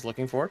know what it was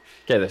looking for.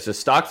 Okay, there's a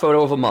stock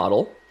photo of a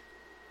model.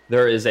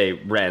 There is a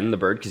Wren, the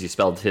bird, because you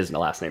spelled his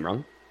last name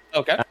wrong.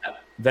 Okay.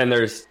 Then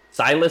there's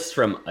Silas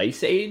from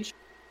Ice Age,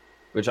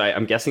 which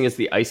I'm guessing is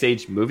the Ice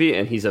Age movie,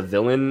 and he's a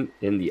villain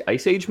in the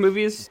Ice Age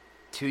movies.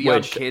 Two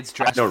young kids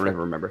dressed. I don't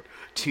remember.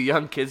 Two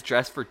young kids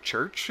dressed for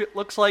church. It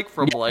looks like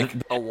from like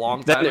a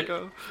long time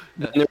ago.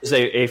 Then there's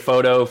a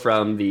photo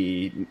from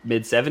the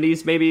mid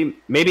 70s, maybe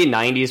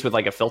 90s, with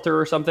like a filter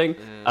or something,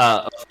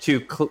 of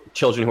two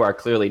children who are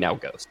clearly now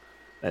ghosts.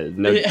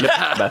 No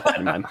about that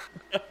in my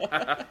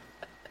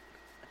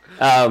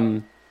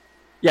mind.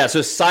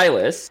 So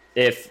Silas,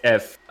 if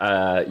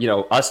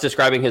us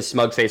describing his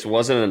smug face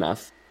wasn't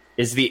enough,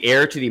 is the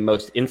heir to the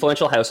most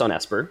influential house on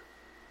Esper,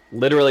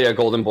 literally a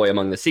golden boy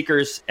among the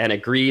Seekers, and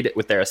agreed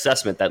with their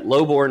assessment that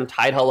lowborn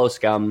Tide Hollow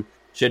scum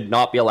should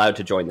not be allowed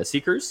to join the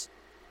Seekers.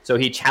 So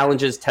he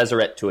challenges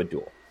Tezzeret to a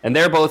duel. And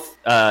they're both,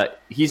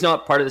 he's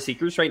not part of the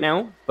Seekers right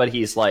now, but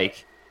he's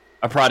like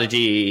a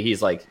prodigy.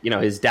 He's like,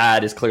 his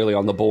dad is clearly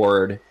on the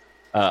board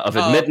of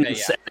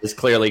admittance, and is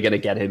clearly going to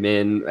get him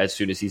in as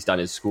soon as he's done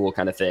his school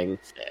kind of thing.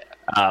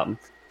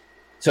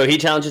 So he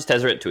challenges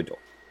Tezzeret to a duel.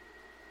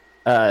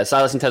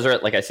 Silas and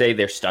Tezzeret, like I say,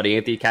 they're studying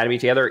at the Academy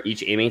together,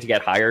 each aiming to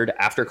get hired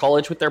after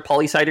college with their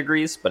poli-sci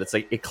degrees, but it's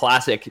like a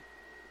classic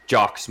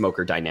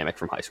jock-smoker dynamic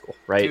from high school,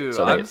 right? Dude,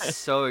 I'm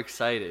so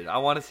excited. I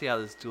want to see how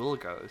this duel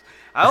goes.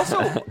 I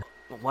also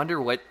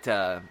wonder what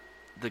the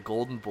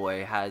Golden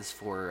Boy has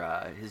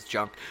for his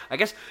junk. I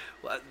guess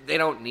they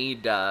don't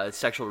need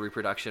sexual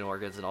reproduction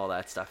organs and all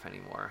that stuff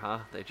anymore, huh?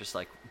 They just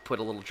like put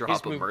a little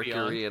drop of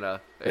mercury in a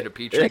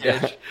petri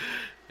dish.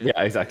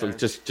 Yeah, exactly.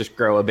 Just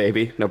grow a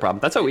baby, no problem.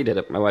 That's how we did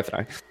it, my wife and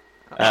I.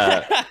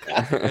 I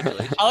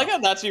like how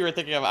that's what you were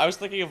thinking of. I was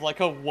thinking of like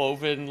a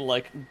woven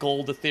like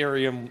gold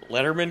Ethereum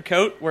Letterman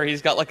coat where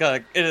he's got like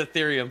an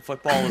Ethereum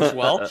football as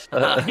well.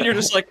 And you're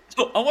just like,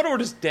 I wonder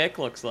what his dick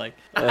looks like.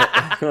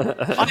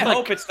 I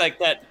hope it's like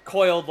that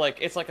coiled, like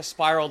it's like a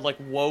spiraled, like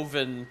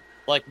woven,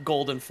 like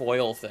golden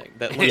foil thing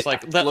that looks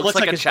like looks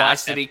like a his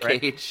chastity bicep,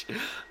 right? cage.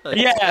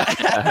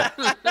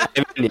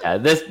 Yeah,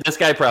 this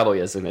guy probably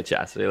isn't a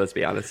chastity. Let's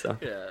be honest, though.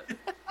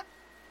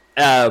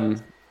 Yeah.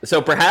 So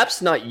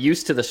perhaps not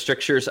used to the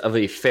strictures of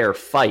a fair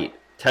fight,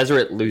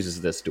 Tezzeret loses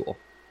this duel.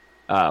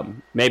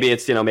 Maybe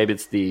it's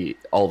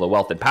all the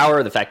wealth and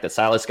power, the fact that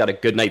Silas got a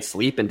good night's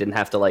sleep and didn't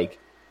have to like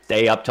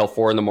stay up till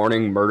 4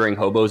 a.m. murdering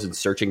hobos and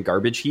searching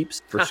garbage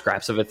heaps for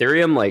scraps of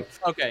Ethereum. Like,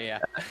 okay,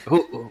 yeah.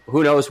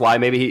 Who knows why?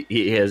 Maybe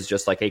he is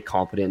just like a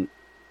competent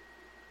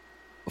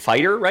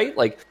fighter, right?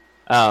 Like,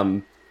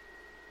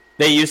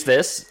 they use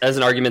this as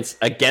an argument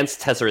against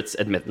Tezzeret's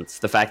admittance,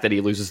 the fact that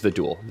he loses the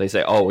duel. They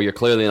say, oh, well, you're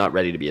clearly not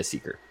ready to be a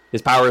Seeker.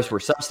 His powers were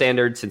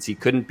substandard since he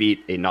couldn't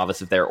beat a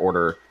novice of their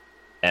order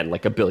and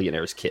like a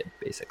billionaire's kid,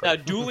 basically. Now,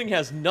 dueling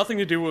has nothing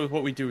to do with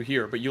what we do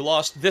here, but you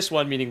lost this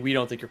one, meaning we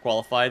don't think you're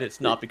qualified. It's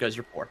not because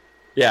you're poor.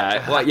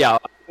 Yeah, well, yeah.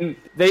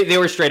 They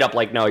were straight up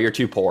like, no, you're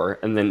too poor.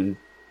 And then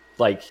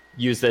like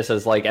use this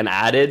as like an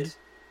added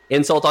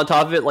insult on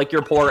top of it. Like,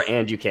 you're poor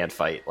and you can't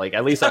fight. Like,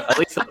 at least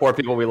the poor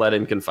people we let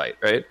in can fight,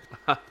 right?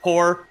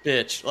 Poor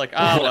bitch. Like,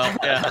 oh well,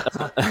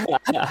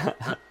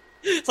 yeah.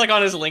 It's like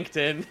on his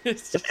LinkedIn.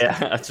 It's just...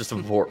 Yeah, it's just a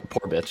poor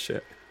bitch.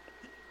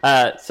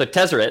 So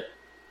Tezzeret,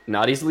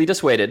 not easily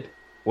dissuaded,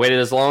 waited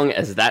as long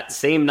as that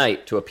same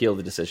night to appeal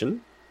the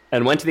decision,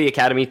 and went to the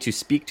academy to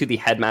speak to the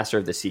headmaster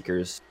of the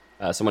Seekers,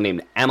 someone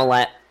named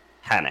Amelat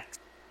Panax.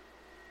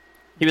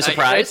 He was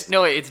surprised.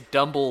 It's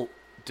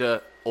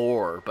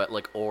Dumbledore, but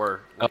like or.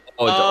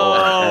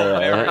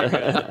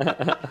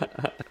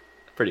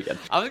 Pretty good.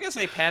 I was gonna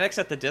say Panics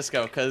at the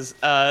Disco because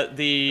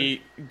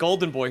the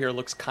golden boy here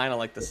looks kind of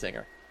like the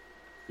singer.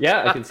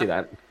 Yeah, I can see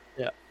that.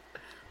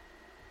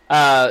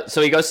 Yeah.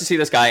 So he goes to see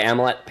this guy,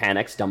 Amelat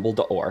Panax,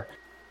 Dumbledore.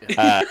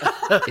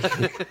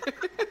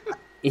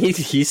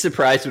 He's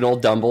surprised when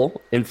old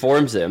Dumble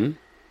informs him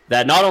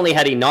that not only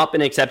had he not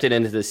been accepted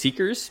into the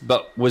Seekers,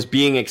 but was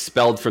being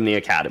expelled from the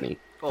academy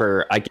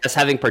for, I guess,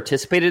 having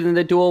participated in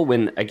the duel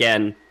when,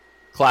 again,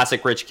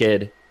 classic rich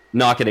kid,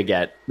 not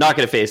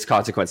gonna face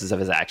consequences of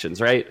his actions,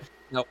 right?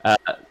 Nope.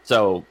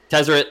 So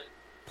Tezzeret,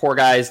 poor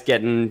guy's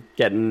getting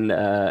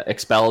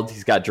expelled.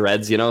 He's got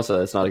dreads, so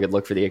that's not a good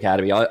look for the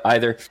academy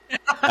either.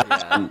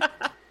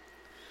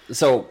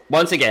 So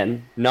once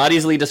again, not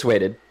easily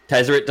dissuaded,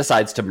 Tezzeret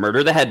decides to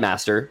murder the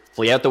headmaster,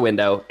 flee out the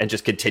window, and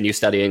just continue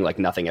studying like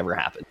nothing ever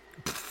happened.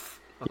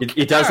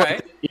 He does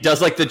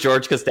like the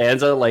George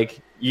Costanza,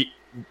 like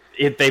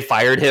they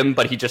fired him,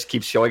 but he just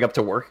keeps showing up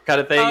to work kind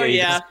of thing. Oh, and he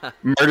yeah. just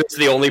murders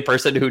the only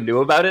person who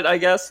knew about it, I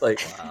guess.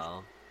 Like,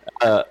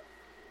 wow.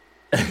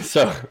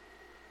 So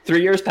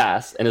 3 years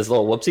pass, and his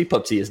little whoopsie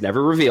poopsie is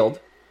never revealed.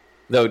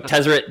 Though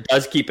Tezzeret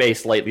does keep a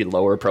slightly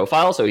lower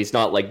profile, so he's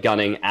not like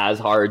gunning as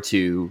hard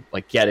to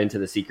like get into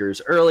the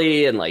Seekers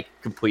early and like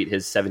complete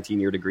his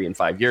 17-year degree in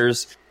 5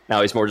 years.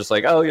 Now he's more just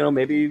like,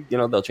 maybe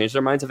they'll change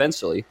their minds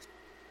eventually.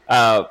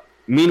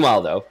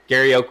 Meanwhile, though,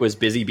 Gary Oak was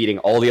busy beating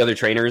all the other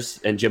trainers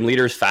and gym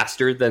leaders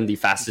faster than the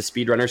fastest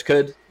speedrunners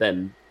could,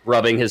 then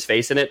rubbing his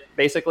face in it,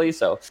 basically.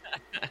 So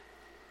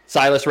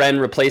Silas Wren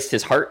replaced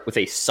his heart with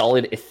a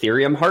solid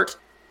Ethereum heart,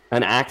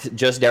 an act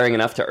just daring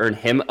enough to earn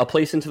him a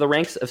place into the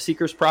ranks of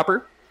Seekers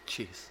proper.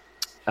 Jeez.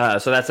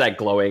 So that's that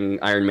glowing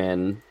Iron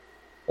Man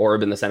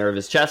orb in the center of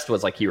his chest,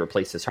 was like he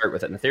replaced his heart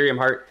with an Ethereum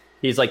heart.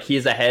 He's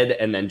a head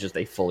and then just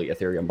a fully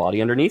Ethereum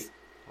body underneath.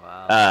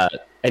 Wow.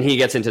 And he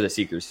gets into the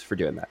Seekers for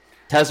doing that.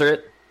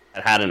 Tezzeret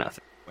had enough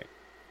at that point.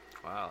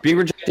 Wow. Being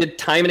rejected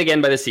time and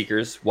again by the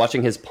Seekers,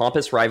 watching his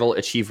pompous rival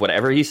achieve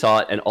whatever he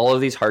sought, and all of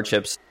these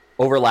hardships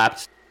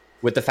overlapped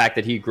with the fact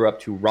that he grew up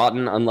to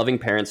rotten, unloving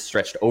parents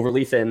stretched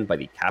overly thin by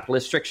the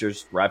capitalist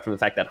strictures derived from the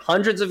fact that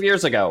hundreds of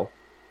years ago,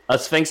 a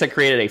Sphinx had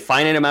created a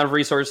finite amount of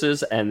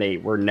resources and they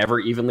were never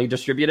evenly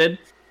distributed.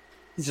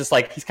 He's just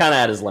like, he's kind of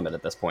at his limit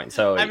at this point.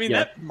 So I mean,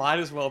 that might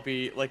as well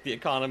be like the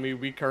economy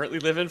we currently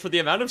live in for the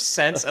amount of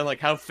sense and like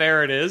how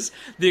fair it is.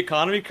 The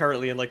economy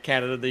currently in like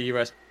Canada, the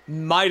US,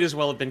 might as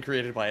well have been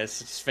created by a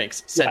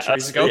Sphinx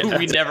centuries ago, who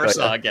we never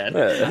saw again.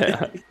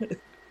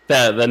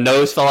 The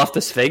nose fell off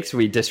the Sphinx.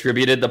 We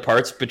distributed the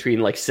parts between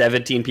like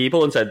 17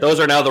 people and said, those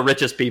are now the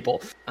richest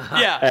people.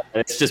 Yeah. And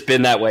it's just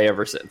been that way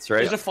ever since,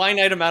 right? There's a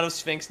finite amount of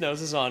Sphinx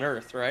noses on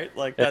Earth, right?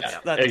 Like that's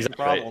exactly.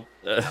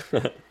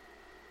 the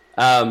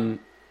problem.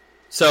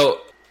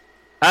 So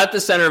at the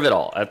center of it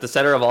all, at the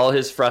center of all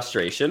his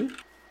frustration,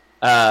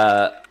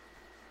 there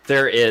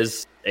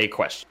is a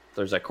question.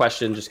 There's a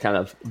question just kind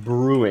of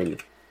brewing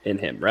in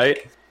him, right?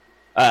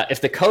 If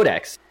the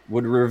Codex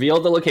would reveal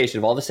the location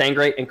of all the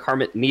Sangrate and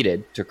Karmit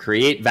needed to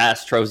create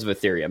vast troves of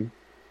Ethereum,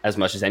 as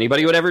much as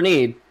anybody would ever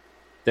need,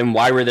 then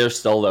why were there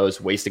still those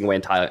wasting away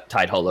in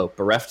Tide Hollow,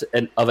 bereft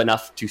of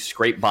enough to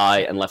scrape by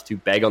and left to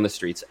beg on the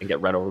streets and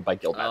get run over by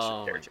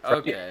Guildmaster?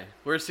 Okay.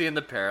 We're seeing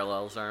the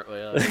parallels, aren't we?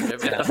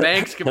 If the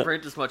banks can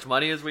print as much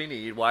money as we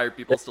need, why are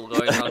people still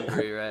going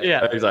hungry, right?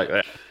 Yeah,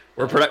 exactly.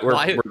 We're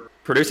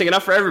producing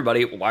enough for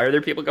everybody. Why are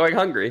there people going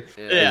hungry?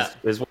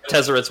 Is what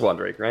Tezzeret's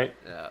wondering, right?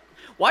 Yeah.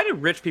 Why do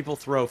rich people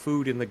throw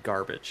food in the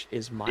garbage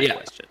is my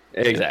question.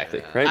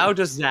 Exactly. Right? How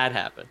does that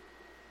happen?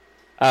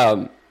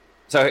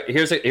 So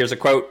here's a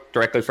quote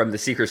directly from The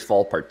Seeker's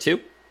Fall, Part 2.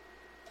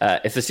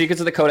 If the secrets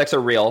of the Codex are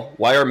real,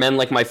 why are men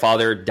like my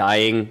father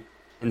dying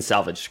in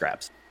salvage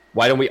scraps?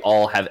 Why don't we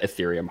all have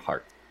Ethereum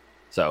heart?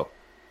 So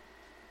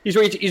he's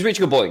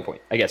reaching a boiling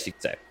point, I guess you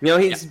could say.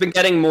 He's been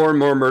getting more and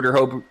more murder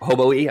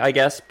hobo-y, I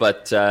guess,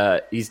 but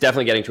he's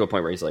definitely getting to a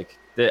point where he's like,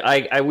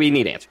 we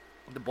need answers.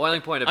 The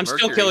boiling point of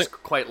Mercury is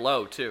quite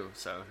low, too.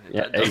 So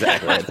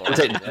exactly. Don't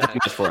take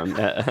much for him.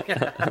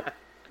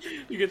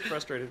 You get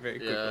frustrated very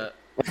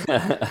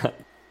quickly.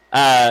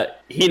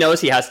 He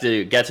knows he has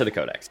to get to the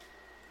Codex.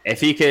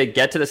 If he could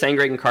get to the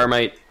Sangrate and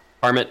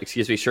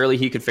Karmit, surely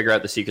he could figure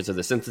out the secrets of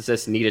the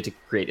synthesis needed to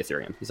create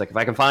Ethereum. He's like, if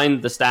I can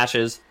find the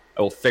stashes,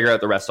 I will figure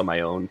out the rest on my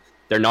own.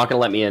 They're not going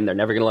to let me in. They're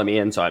never going to let me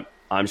in, so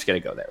I'm just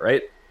going to go there,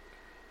 right?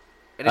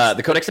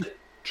 The Codex...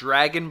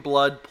 Dragon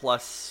blood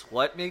plus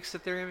what makes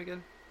Ethereum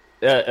again?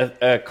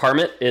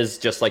 Karmit is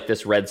just like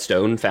this red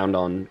stone found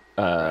on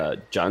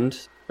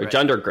Jund. Or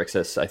Jund or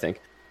Grixis, I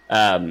think.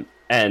 And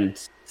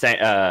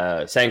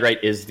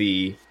Sangrite is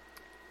the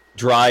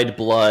dried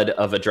blood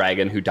of a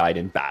dragon who died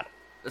in battle.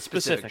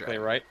 Specifically,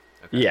 right?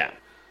 Okay. Yeah.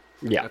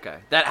 Yeah. Okay.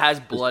 That has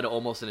blood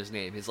almost in his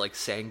name. He's like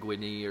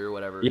Sanguini or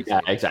whatever.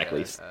 Yeah,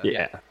 exactly.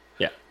 Yeah.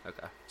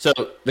 Okay. So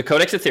the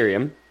Codex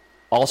Ethereum,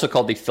 also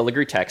called the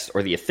Filigree Text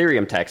or the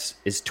Ethereum Text,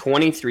 is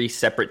 23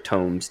 separate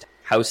tomes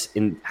housed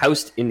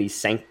in the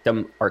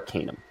Sanctum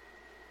Arcanum.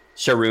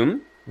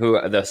 Sharum,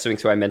 the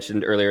Sphinx who I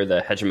mentioned earlier,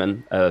 the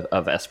hegemon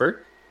of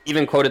Esper,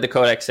 even quoted the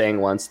Codex saying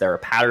once there are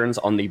patterns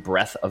on the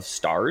breath of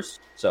stars.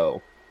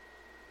 So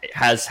it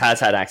has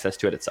had access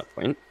to it at some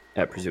point,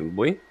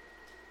 presumably.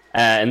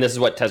 And this is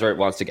what Tezzeret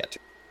wants to get to.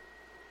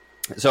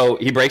 So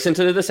he breaks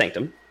into the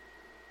Sanctum,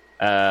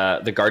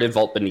 the guarded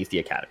vault beneath the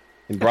Academy.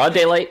 In broad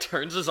daylight...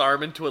 Turns his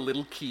arm into a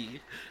little key.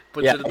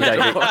 Puts it in the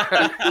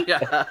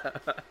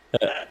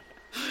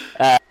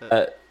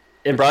door.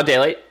 In broad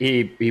daylight,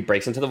 he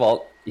breaks into the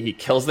vault. He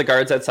kills the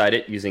guards outside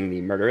it using the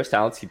murderous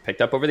talents he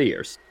picked up over the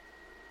years.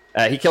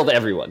 He killed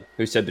everyone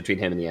who stood between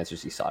him and the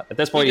answers he sought. At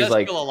this point, he's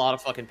like... kill a lot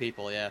of fucking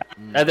people, yeah.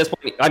 At this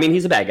point, I mean,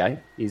 he's a bad guy.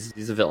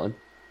 He's a villain.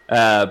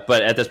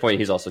 But at this point,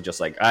 he's also just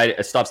like, I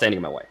stop standing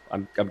in my way.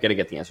 I'm going to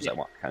get the answers I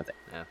want, kind of thing.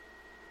 Yeah.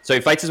 So he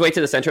fights his way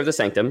to the center of the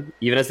Sanctum,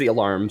 even as the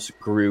alarms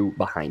grew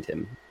behind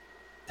him.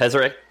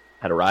 Tezzeret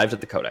had arrived at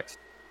the Codex.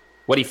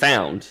 What he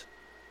found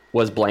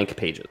was blank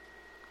pages.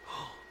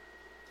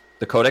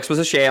 The Codex was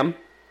a sham,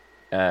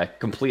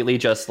 completely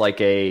just like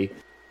a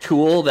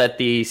tool that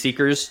the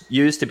Seekers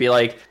used to be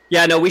like,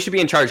 yeah, no, we should be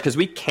in charge because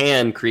we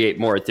can create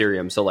more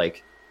Ethereum. So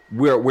like,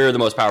 we're the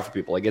most powerful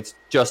people. Like, it's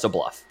just a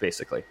bluff,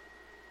 basically.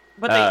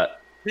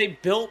 But they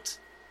built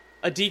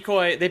a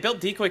decoy. They built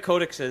decoy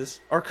codices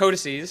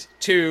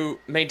to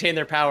maintain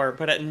their power.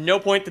 But at no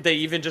point did they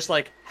even just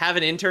like have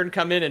an intern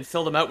come in and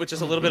fill them out with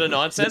just a little bit of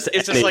nonsense.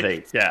 It's just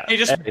like they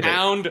just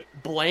bound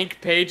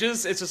blank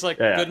pages. It's just like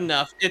good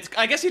enough.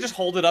 I guess you just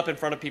hold it up in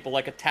front of people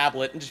like a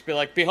tablet and just be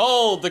like,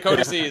 "Behold the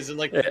codices," and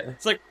like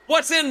it's like,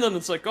 "What's in them?"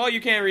 It's like, "Oh,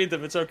 you can't read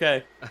them. It's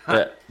okay."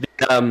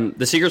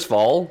 The Seeker's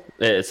Fall.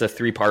 It's a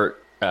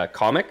 3-part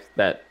comic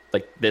that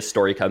like this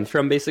story comes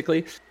from,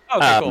 basically.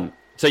 Okay, cool.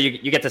 So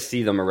you get to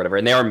see them or whatever,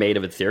 and they are made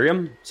of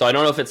Ethereum. So I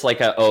don't know if it's like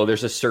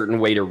there's a certain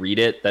way to read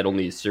it that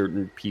only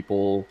certain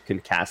people can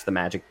cast the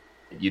magic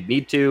that you'd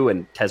need to,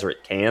 and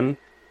Tezzeret can,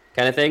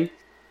 kind of thing.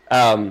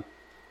 So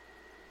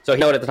he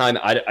knew it at the time.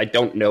 I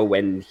don't know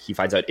when he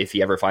finds out, if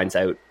he ever finds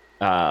out.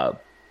 Well,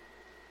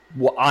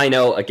 I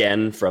know,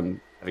 again, from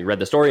having read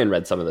the story and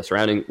read some of the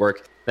surrounding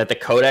work, that the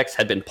Codex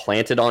had been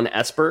planted on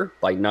Esper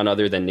by none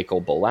other than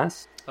Nicol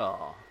Bolas.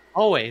 Oh.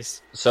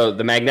 Always. So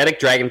the magnetic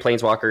dragon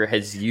planeswalker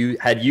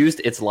had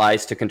used its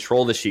lies to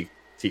control the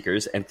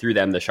Seekers, and through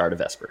them the Shard of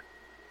Esper.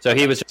 So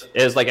it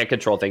was like a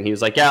control thing. He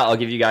was like, yeah, I'll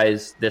give you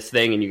guys this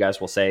thing, and you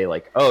guys will say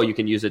like, oh, you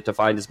can use it to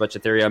find as much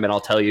Ethereum, and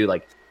I'll tell you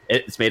like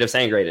it's made of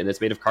Sangrite and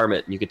it's made of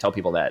Karmit, and you can tell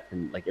people that,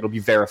 and like it'll be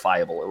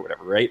verifiable or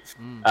whatever, right?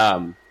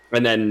 And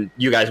then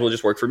you guys will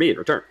just work for me in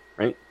return.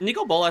 Right?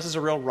 Nicol Bolas is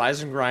a real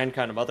rise and grind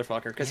kind of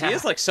motherfucker because he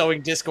is like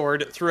sowing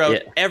discord throughout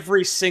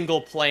every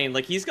single plane.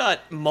 Like he's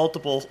got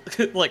multiple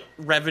like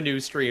revenue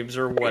streams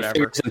or whatever.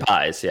 Fingers and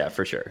pies, yeah,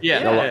 for sure.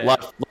 Yeah, a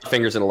lot of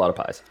fingers and a lot of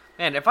pies.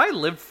 Man, if I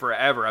lived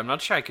forever, I'm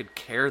not sure I could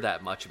care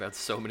that much about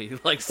so many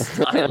like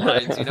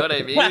skylines. You know what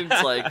I mean?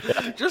 It's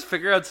like just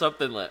figure out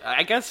something. Like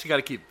I guess you got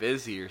to keep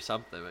busy or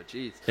something. But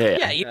jeez,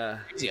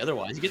 crazy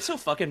otherwise. You get so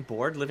fucking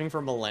bored living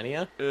for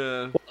millennia.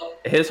 Well,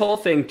 his whole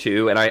thing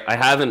too, and I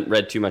haven't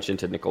read too much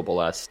into Nicol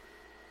Bolas,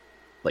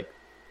 like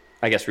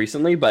I guess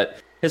recently,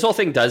 but his whole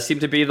thing does seem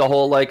to be the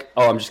whole like,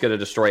 oh, I'm just gonna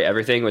destroy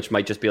everything, which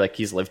might just be like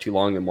he's lived too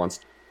long and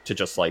wants to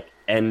just like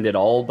end it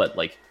all, but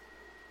like,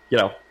 you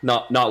know,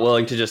 not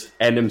willing to just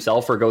end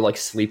himself or go like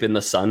sleep in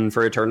the sun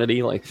for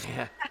eternity, like.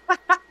 Yeah.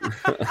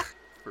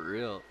 For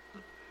real.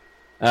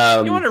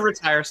 You want to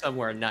retire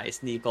somewhere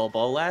nice, Nicol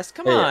Bolas?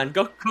 Come on,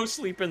 go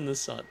sleep in the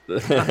sun.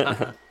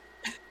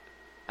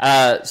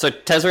 So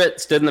Tezzeret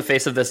stood in the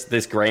face of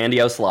this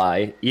grandiose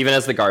lie, even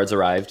as the guards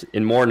arrived,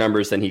 in more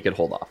numbers than he could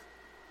hold off.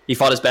 He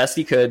fought as best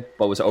he could,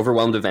 but was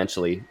overwhelmed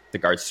eventually, the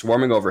guards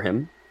swarming over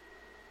him.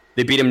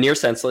 They beat him near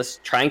senseless,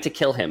 trying to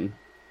kill him,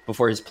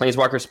 before his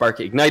Planeswalker spark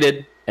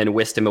ignited and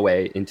whisked him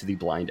away into the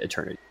blind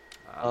eternity.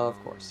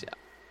 Of course,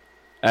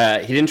 yeah.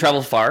 He didn't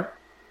travel far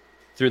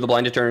through the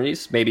blind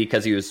eternities, maybe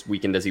because he was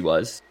weakened as he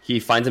was. He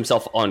finds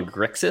himself on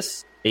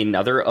Grixis,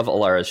 another of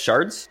Alara's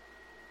shards.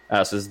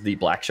 This is the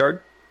Black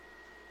Shard.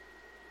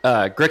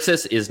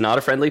 Grixis is not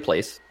a friendly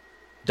place.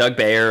 Doug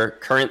Bayer,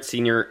 current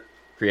senior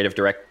creative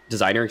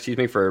designer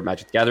for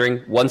Magic the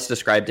Gathering, once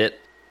described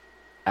it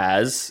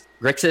as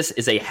Grixis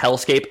is a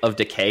hellscape of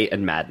decay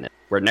and madness,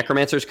 where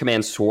necromancers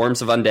command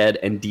swarms of undead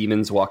and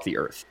demons walk the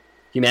earth.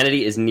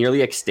 Humanity is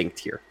nearly extinct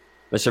here.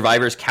 The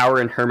survivors cower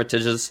in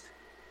hermitages,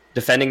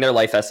 defending their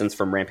life essence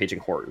from rampaging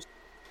horrors.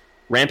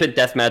 Rampant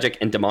death magic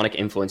and demonic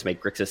influence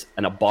make Grixis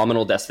an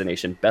abominable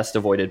destination best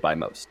avoided by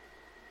most.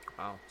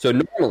 Wow. So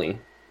normally,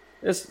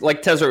 this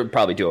like Tezzeret would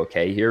probably do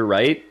okay here,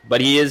 right? But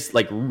he is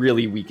like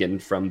really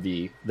weakened from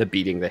the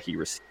beating that he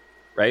received,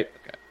 right?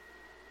 Okay.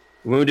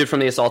 Wounded from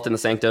the assault in the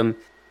Sanctum,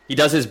 he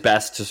does his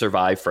best to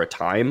survive for a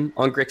time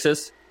on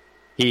Grixis.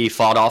 He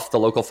fought off the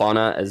local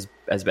fauna as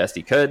best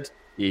he could.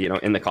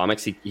 In the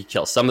comics, he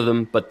kills some of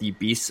them, but the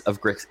beasts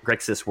of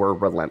Grixis were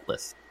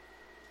relentless.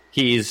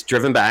 He's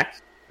driven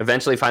back,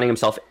 eventually finding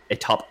himself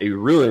atop a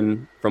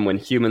ruin from when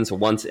humans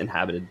once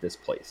inhabited this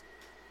place.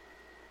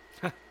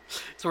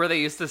 It's where they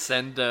used to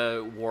send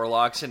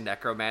warlocks and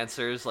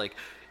necromancers. Like,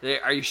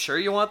 are you sure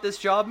you want this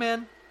job,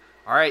 man?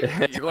 All right,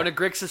 you're going to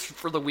Grixis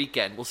for the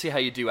weekend. We'll see how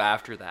you do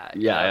after that.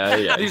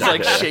 Yeah. These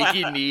like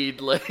shaky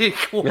kneed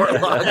like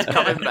warlocks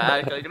coming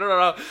back. Like,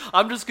 no.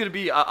 I'm just gonna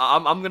be.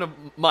 I'm gonna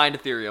mine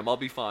Ethereum. I'll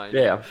be fine.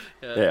 Yeah.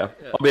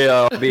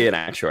 I'll be an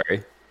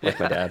actuary like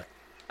my dad.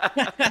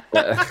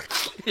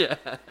 Yeah.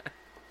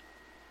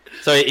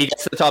 So he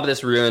gets to the top of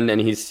this ruin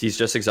and he's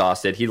just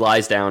exhausted. He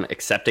lies down,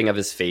 accepting of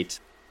his fate.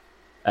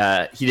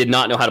 He did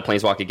not know how to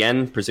planeswalk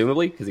again,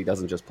 presumably, because he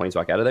doesn't just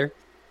planeswalk out of there.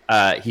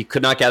 He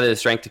could not gather the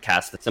strength to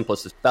cast the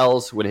simplest of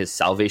spells when his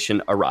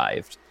salvation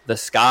arrived. The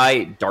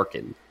sky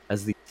darkened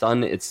as the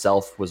sun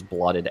itself was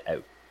blotted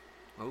out.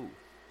 Oh.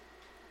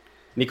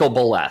 Nicol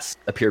Bolas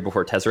appeared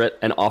before Tezzeret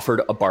and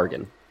offered a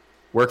bargain.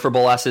 Work for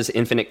Bolas's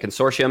Infinite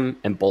Consortium,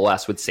 and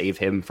Bolas would save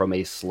him from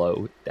a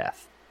slow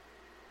death.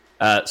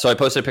 So I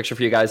posted a picture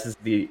for you guys. This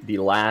is the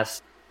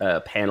last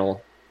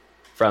panel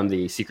from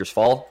the Seeker's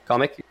Fall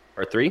comic,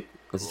 part 3.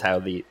 This is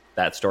how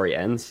that story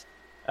ends,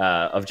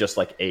 of just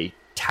like a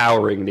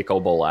towering Nicol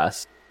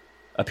Bolas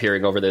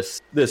appearing over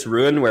this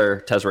ruin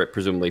where Tezzeret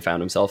presumably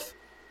found himself,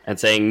 and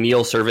saying,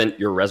 "Kneel, servant,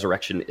 your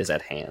resurrection is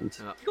at hand."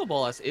 Nicol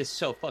Bolas is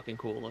so fucking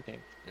cool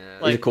looking. Yeah.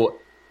 Like, he's a cool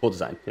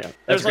design. Yeah,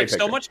 there's like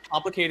so much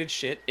complicated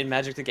shit in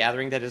Magic the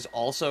Gathering that is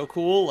also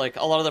cool. Like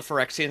a lot of the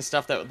Phyrexian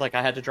stuff that like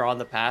I had to draw in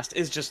the past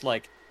is just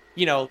like,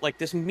 like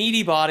this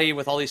meaty body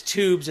with all these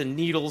tubes and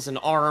needles and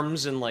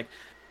arms and like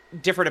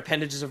different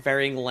appendages of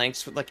varying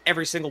lengths. Like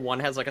every single one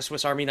has like a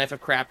Swiss Army knife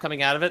of crap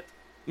coming out of it.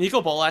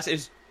 Nicol Bolas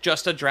is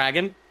just a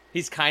dragon.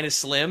 He's kind of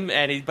slim,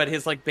 but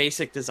his like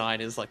basic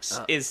design is like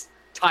is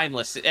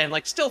timeless and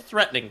like still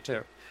threatening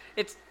too.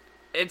 It's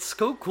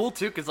so cool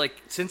too, because like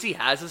since he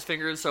has his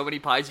finger in so many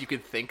pies, you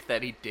could think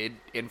that he did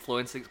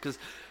influence things. Because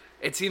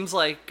it seems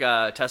like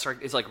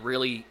Tesseract is like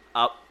really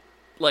up,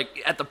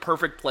 like at the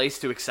perfect place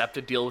to accept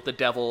a deal with the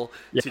devil,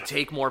 to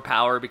take more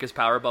power because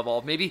power above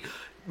all. Maybe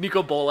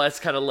Nicol Bolas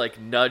kind of like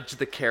nudged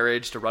the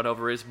carriage to run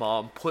over his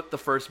mom, put the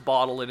first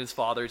bottle in his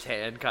father's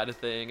hand, kind of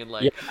thing, and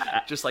like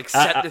just like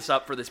set this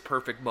up for this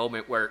perfect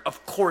moment where,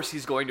 of course,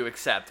 he's going to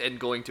accept and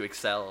going to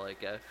excel.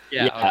 Like,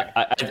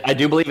 I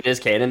do believe it is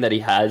canon that he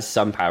has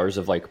some powers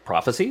of like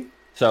prophecy,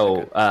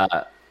 so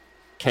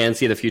can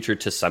see the future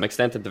to some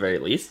extent at the very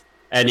least.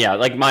 And yeah,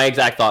 like my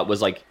exact thought was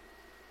like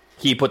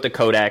he put the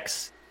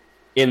Codex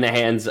in the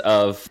hands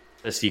of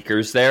the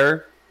Seekers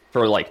there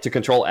for like to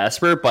control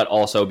Esper, but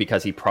also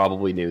because he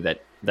probably knew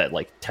that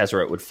like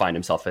Tezzeret would find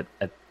himself at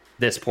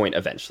this point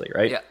eventually,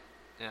 right?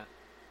 Yeah.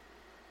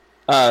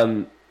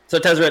 So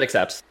Tezzeret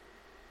accepts,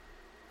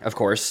 of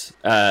course.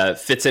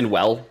 Fits in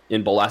well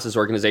in Bolas's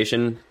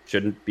organization.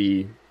 Shouldn't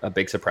be a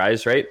big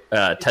surprise, right?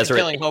 Tezzeret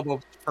killing hobo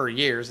for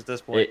years at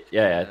this point.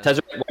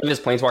 Tezzeret, one of his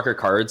Planeswalker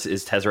cards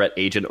is Tezzeret,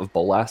 Agent of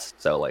Bolas.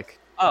 So like,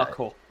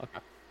 cool.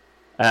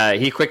 Okay.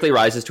 He quickly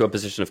rises to a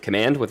position of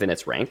command within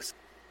its ranks.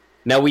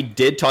 Now, we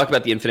did talk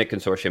about the Infinite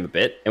Consortium a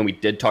bit, and we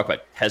did talk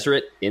about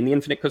Tezzeret in the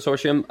Infinite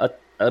Consortium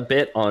a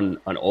bit on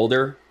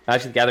older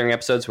Magic the Gathering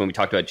episodes when we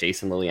talked about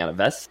Jace and Liliana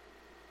Vess.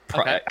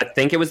 Okay. I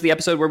think it was the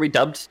episode where we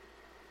dubbed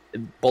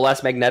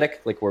Bolas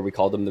Magnetic, like where we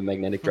called him the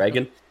Magnetic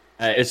Dragon.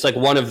 It's like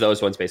one of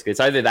those ones, basically. It's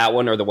either that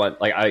one or the one,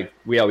 like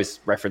we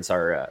always reference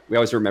we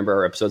always remember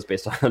our episodes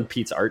based on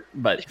Pete's art,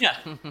 but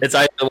it's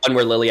either the one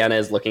where Liliana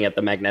is looking at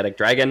the Magnetic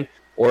Dragon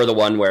or the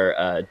one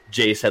where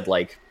Jace had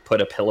like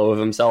put a pillow of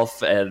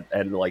himself and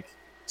like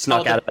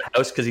snuck out of the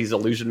house because he's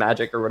illusion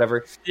magic or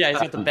whatever. Yeah, he's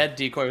got the bed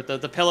decoy with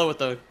the pillow with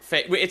the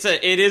face.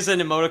 It is an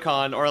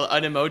emoticon or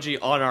an emoji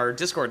on our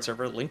Discord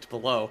server linked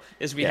below.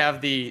 We have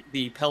the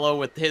pillow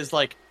with his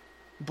like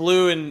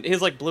blue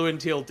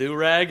and teal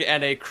do-rag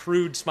and a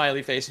crude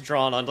smiley face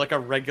drawn on like a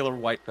regular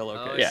white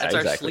pillowcase. That's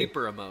our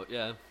sleeper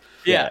emote.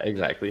 Yeah,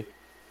 exactly.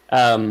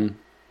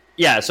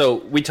 So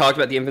we talked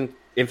about the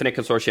Infinite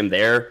Consortium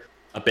there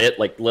a bit.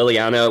 Like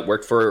Liliana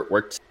worked for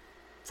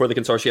the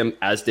Consortium,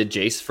 as did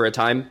Jace for a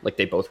time. Like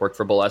they both worked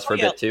for Bolas for a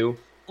bit too.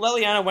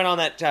 Liliana went on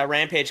that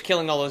rampage,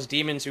 killing all those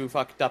demons who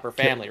fucked up her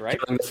family, right?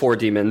 Killing the 4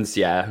 demons,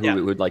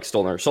 who would like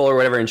stolen her soul or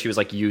whatever, and she was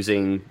like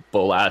using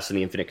Bolas and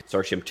the Infinite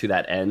Consortium to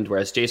that end.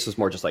 Whereas Jace was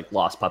more just like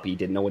lost puppy,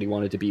 didn't know what he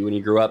wanted to be when he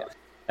grew up,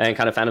 and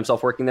kind of found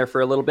himself working there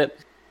for a little bit.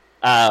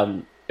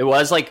 It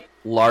was like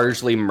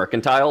largely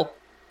mercantile,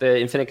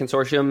 the Infinite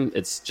Consortium.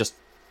 It's just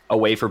a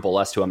way for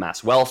Bolas to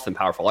amass wealth and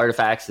powerful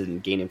artifacts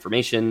and gain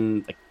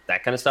information, like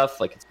that kind of stuff.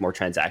 Like it's more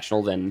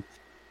transactional than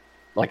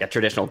like a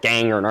traditional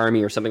gang or an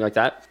army or something like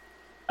that.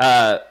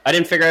 I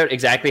didn't figure out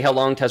exactly how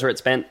long Tezzeret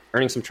spent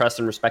earning some trust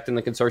and respect in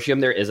the Consortium.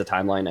 There is a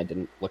timeline. I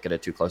didn't look at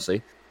it too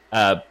closely.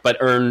 But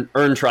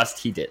earn trust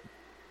he did.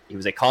 He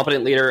was a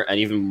competent leader, an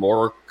even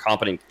more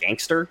competent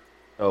gangster.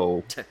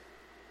 So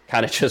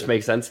kind of just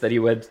makes sense that he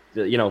would,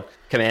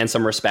 command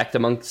some respect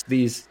amongst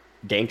these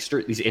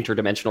these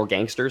interdimensional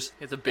gangsters.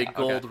 He has a big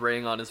gold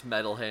ring on his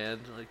metal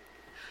hand, like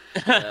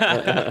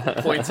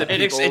points at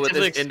people with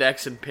his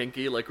index and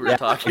pinky, like we were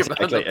talking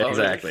about.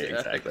 Exactly.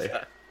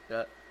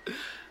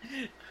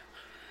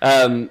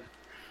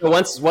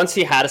 Once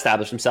he had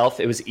established himself,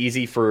 it was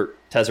easy for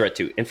Tezzeret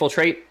to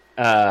infiltrate,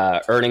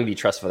 earning the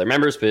trust of other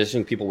members,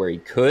 positioning people where he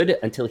could,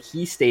 until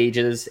he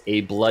stages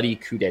a bloody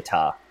coup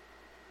d'etat.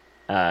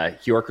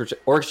 He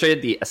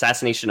orchestrated the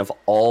assassination of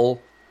all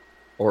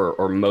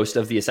or most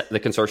of the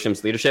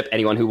consortium's leadership.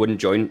 Anyone who wouldn't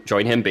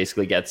join him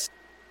basically gets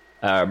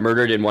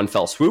murdered in one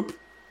fell swoop.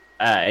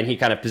 And he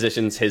kind of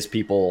positions his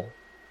people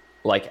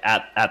like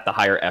at the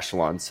higher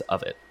echelons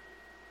of it.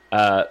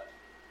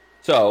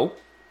 So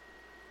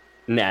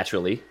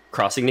naturally,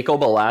 crossing Nicol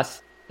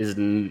Bolas is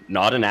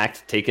not an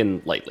act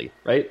taken lightly,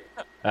 right?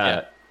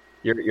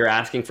 You're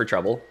asking for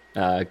trouble,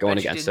 going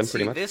against him,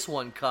 pretty much. This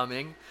one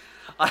coming.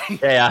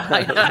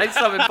 I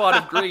summoned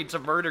Pot of Greed to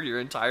murder your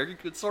entire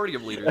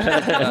consortium leaders.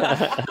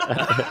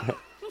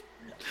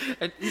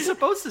 And he's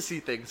supposed to see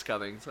things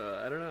coming, so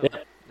I don't know.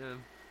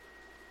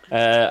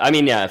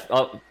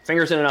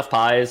 Fingers in enough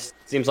pies.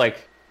 Seems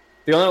like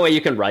the only way you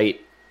can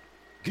write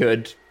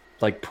good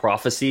like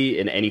prophecy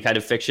in any kind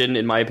of fiction,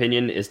 in my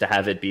opinion, is to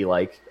have it be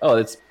like, oh,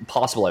 it's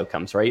possible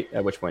outcomes, right?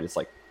 At which point it's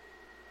like,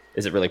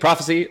 is it really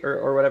prophecy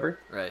or whatever?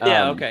 Right.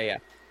 Yeah.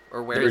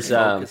 Or where his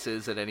focus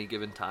is at any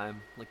given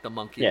time, like the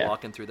monkey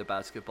walking through the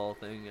basketball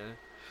thing.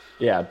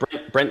 Yeah.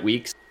 Brent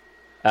Weeks,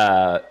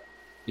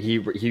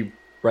 he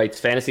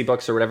writes fantasy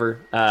books or whatever,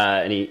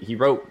 and he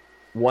wrote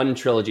one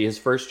trilogy. His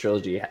first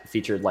trilogy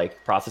featured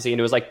like prophecy, and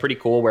it was like pretty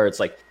cool, where it's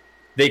like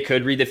they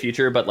could read the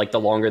future, but like the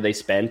longer they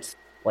spent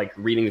like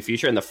reading the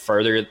future and the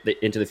further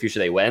into the future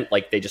they went,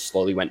 like they just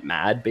slowly went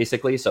mad,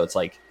 basically. So it's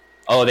like,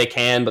 oh, they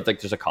can, but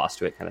like there's a cost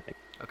to it, kind of thing.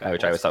 Okay,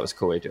 which I always thought was a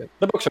cool way to do it.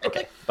 The books are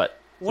okay, but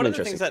one of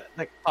the things that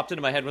like popped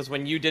into my head was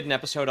when you did an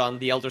episode on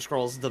the Elder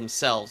Scrolls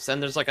themselves,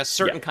 and there's like a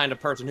certain kind of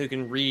person who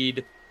can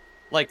read,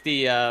 like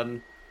the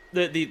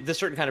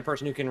certain kind of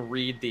person who can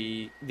read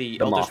the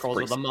Elder Scrolls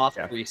or the Moth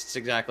Priests,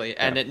 exactly.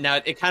 And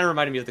it kind of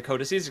reminded me of the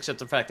codices, except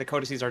the fact that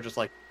codices are just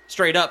like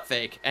straight up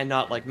fake and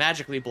not like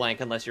magically blank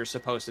unless you're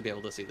supposed to be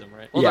able to see them,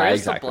 right? Well, there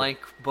is the blank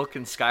book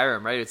in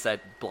Skyrim, right? It's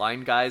that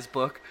blind guy's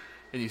book,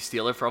 and you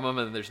steal it from him,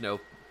 and there's no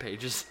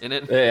pages in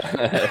it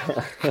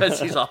because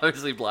he's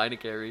obviously blind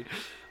and can't read.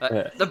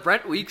 The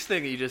Brent Weeks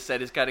thing that you just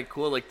said is kind of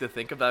cool, like to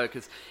think about,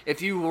 because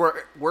if you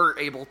were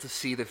able to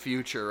see the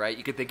future, right,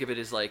 you could think of it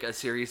as like a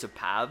series of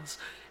paths,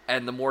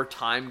 and the more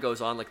time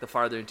goes on, like the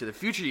farther into the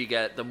future you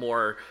get, the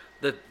more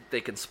that they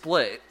can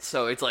split.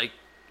 So it's like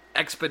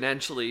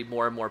exponentially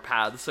more and more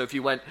paths. So if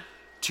you went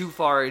too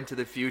far into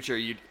the future,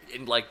 you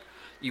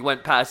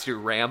went past your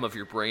RAM of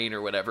your brain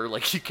or whatever,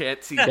 like you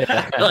can't see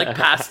like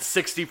past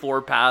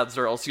 64 paths,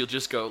 or else you'll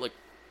just go like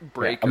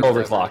break. I'm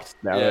overclocked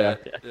now.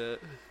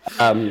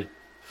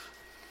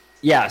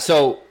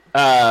 So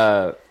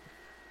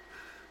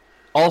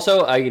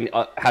also,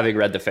 having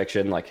read the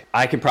fiction, like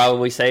I can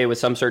probably say with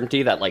some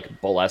certainty that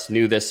like Bolas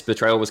knew this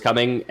betrayal was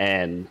coming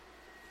and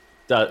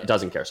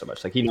doesn't care so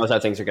much. Like he knows how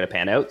things are going to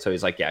pan out, so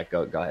he's like, yeah,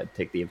 go ahead,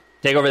 take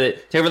over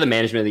the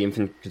management of the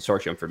Infant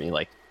Consortium for me.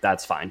 Like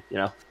that's fine, you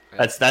know.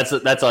 That's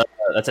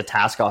a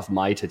task off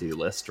my to-do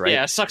list, right?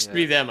 Yeah, it sucks to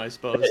be them, I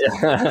suppose.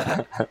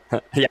 Yeah,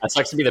 it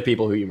sucks to be the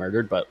people who you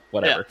murdered, but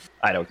whatever. Yeah.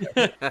 I don't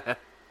care.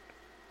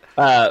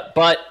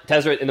 But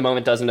Tezzeret in the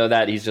moment doesn't know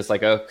that. He's just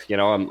like, oh, you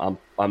know,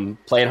 I'm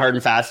playing hard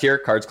and fast here,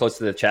 cards close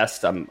to the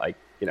chest. I'm like,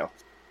 you know,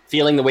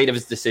 feeling the weight of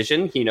his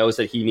decision. He knows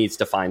that he needs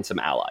to find some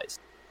allies.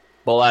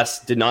 Bolas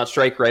did not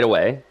strike right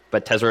away,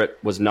 but Tezzeret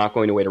was not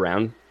going to wait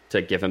around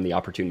to give him the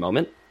opportune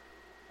moment.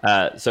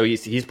 So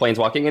he's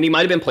planeswalking, and he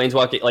might have been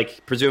planeswalking,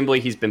 like presumably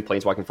he's been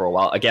planeswalking for a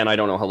while. Again, I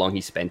don't know how long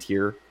he spent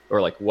here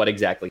or like what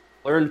exactly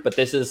he learned, but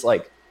this is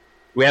like,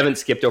 we haven't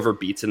skipped over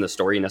beats in the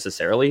story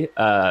necessarily.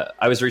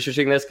 I was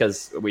researching this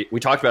because we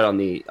talked about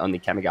it on the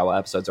Kamigawa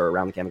episodes, or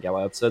around the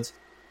Kamigawa episodes,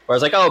 where I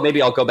was like, oh,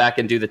 maybe I'll go back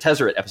and do the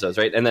Tezzeret episodes,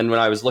 right? And then when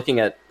I was looking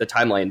at the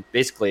timeline,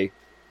 basically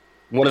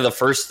one of the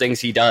first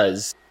things he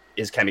does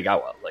is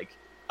Kamigawa. Like,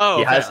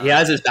 he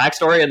has his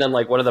backstory, and then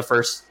like one of the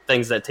first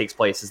things that takes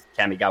place is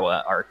the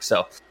Kamigawa arc.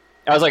 So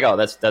I was like, oh,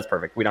 that's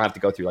perfect. We don't have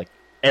to go through like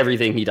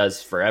everything he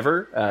does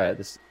forever.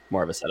 This is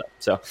more of a setup.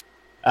 So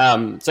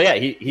yeah,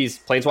 he's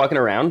planeswalking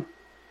around,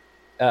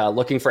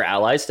 looking for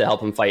allies to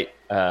help him fight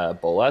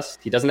Bolas.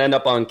 He doesn't end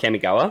up on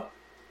Kamigawa,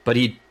 but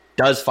he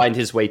does find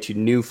his way to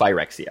New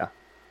Phyrexia,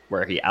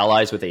 where he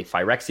allies with a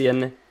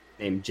Phyrexian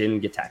named Jin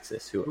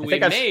Gitaxias, who I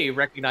think may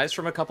recognize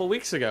from a couple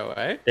weeks ago,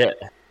 eh? Yeah.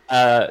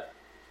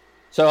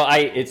 So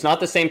it's not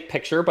the same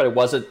picture, but it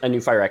was a new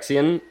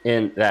Phyrexian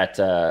in that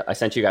I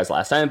sent you guys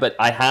last time. But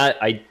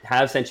I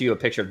have sent you a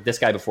picture of this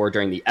guy before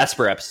during the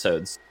Esper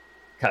episodes,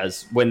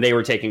 because when they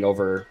were taking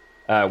over,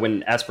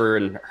 when Esper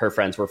and her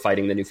friends were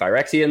fighting the new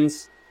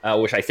Phyrexians,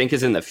 which I think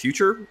is in the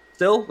future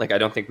still. Like I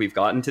don't think we've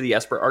gotten to the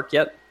Esper arc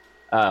yet.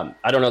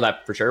 I don't know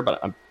that for sure,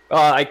 but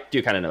I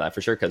do kind of know that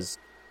for sure, because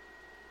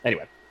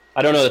anyway,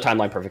 I don't know the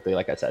timeline perfectly,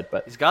 like I said.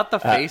 But he's got the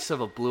face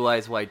of a Blue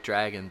Eyes White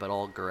Dragon, but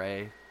all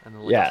gray. And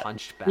then, like, a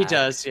hunched back. He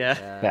does,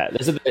 Yeah,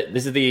 this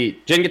is the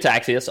Jin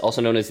Gitaxias,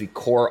 also known as the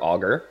Core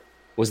Augur,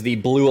 was the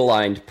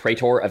blue-aligned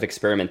Praetor of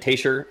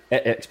experimentation,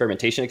 and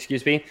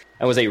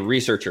was a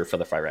researcher for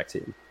the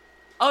Phyrexian.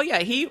 Oh yeah,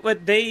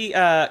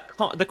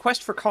 the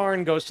quest for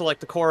Karn goes to like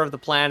the core of the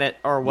planet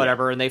or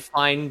whatever, and they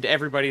find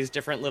everybody's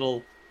different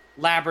little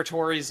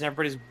laboratories and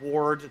everybody's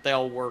ward that they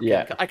all work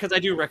in. Because I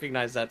do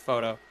recognize that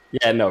photo.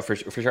 Yeah, no, for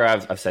sure.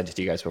 I've sent it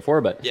to you guys before,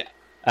 but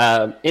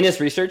in his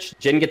research,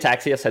 Jin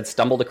Gitaxias had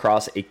stumbled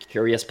across a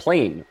curious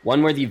plane,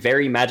 one where the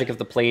very magic of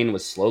the plane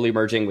was slowly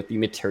merging with the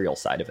material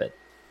side of it.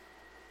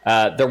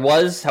 There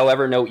was,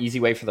 however, no easy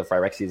way for the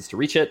Phyrexians to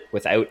reach it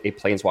without a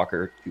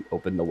planeswalker to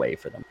open the way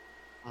for them.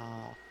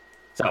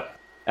 So,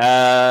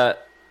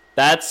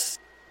 that's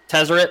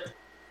Tezzeret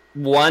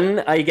 1,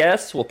 I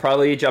guess. We'll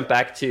probably jump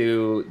back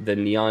to the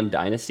Neon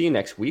Dynasty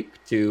next week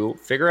to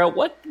figure out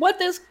what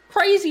this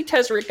crazy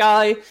Tezzeret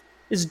guy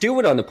is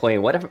doing on the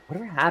plane. Whatever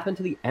happened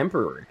to the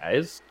Emperor,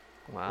 guys?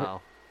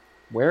 Wow.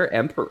 Where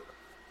Emperor?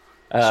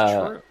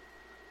 We're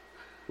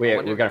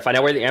going to find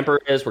out where the Emperor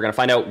is. We're going to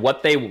find out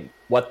what the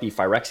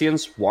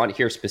Phyrexians want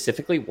here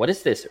specifically. What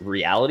is this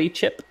reality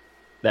chip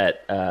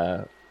that,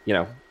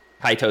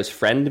 Kaito's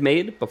friend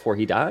made before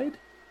he died?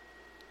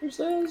 There's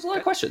a lot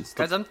of questions.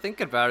 Guys, I'm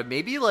thinking about it.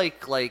 Maybe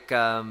like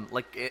in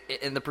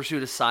the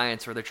pursuit of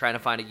science, where they're trying to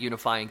find a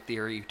unifying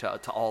theory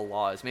to all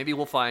laws. Maybe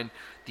we'll find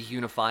the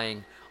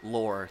unifying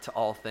lore to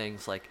all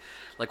things. Like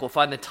we'll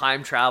find the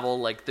time travel.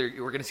 Like we're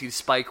going to see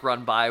Spike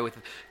run by with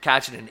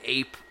catching an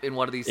ape in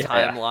one of these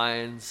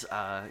timelines.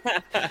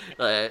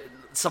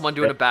 Someone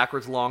doing a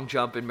backwards long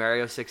jump in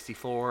Mario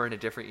 64 in a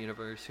different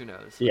universe. Who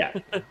knows? Yeah,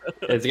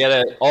 it's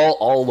gonna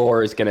all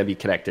lore is gonna be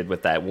connected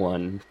with that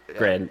one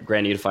grand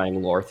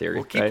unifying lore theory.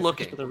 We'll keep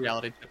looking for the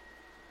reality.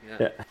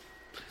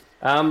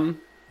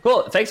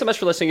 Cool. Thanks so much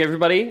for listening,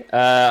 everybody.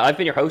 I've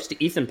been your host,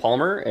 Ethan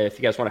Palmer. If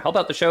you guys want to help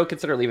out the show,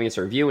 consider leaving us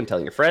a review and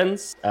telling your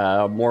friends.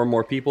 More and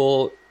more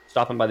people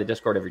stopping by the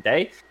Discord every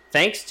day.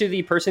 Thanks to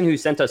the person who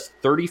sent us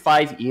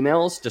 35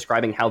 emails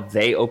describing how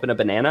they open a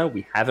banana.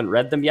 We haven't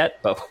read them yet,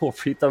 but we'll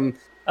read them,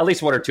 at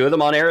least one or two of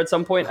them on air at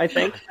some point, I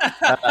think.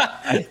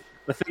 I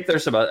think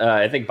there's some.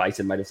 I think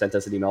Bison might have sent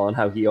us an email on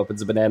how he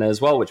opens a banana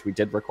as well, which we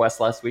did request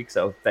last week.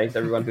 So thanks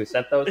everyone who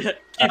sent those. Keep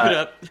it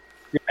up.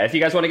 If you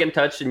guys want to get in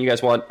touch and you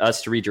guys want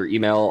us to read your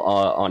email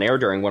on air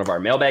during one of our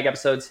mailbag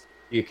episodes,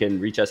 you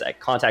can reach us at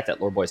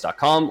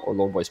contact@loreboys.com or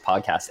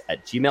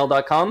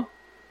loreboyspodcast@gmail.com.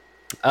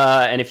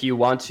 And if you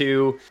want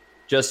to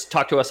just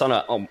talk to us on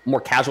a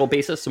more casual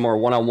basis, a more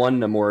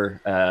one-on-one, a more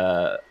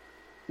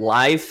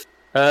live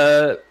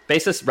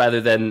basis, rather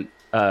than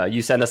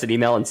you send us an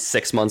email and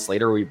 6 months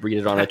later we read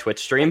it on a Twitch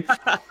stream,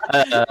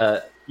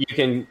 you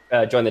can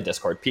join the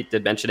Discord. Pete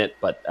did mention it,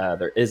 but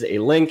there is a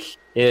link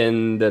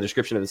in the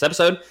description of this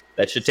episode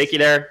that should take you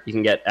there. You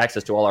can get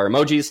access to all our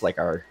emojis, like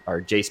our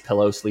Jace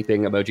pillow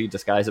sleeping emoji,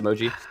 disguise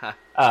emoji,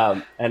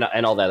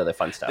 and all that other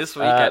fun stuff. This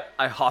week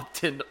I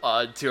hopped in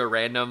to a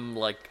random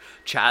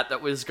chat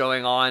that was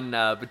going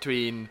on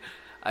between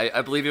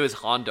I believe it was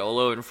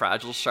Hondolo and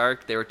Fragile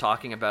Shark. They were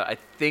talking about, I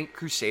think,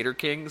 Crusader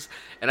Kings,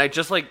 and I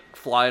just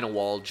fly in a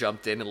wall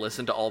jumped in and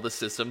listened to all the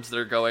systems that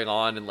are going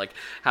on, and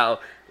how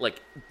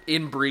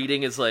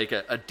inbreeding is a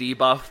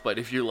debuff, but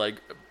if you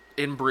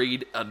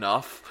inbreed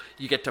enough,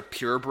 you get to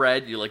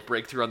purebred, you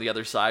break through on the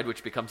other side,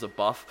 which becomes a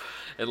buff,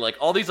 and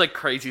all these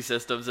crazy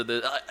systems,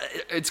 and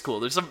it's cool.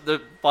 There's some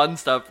fun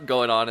stuff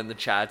going on in the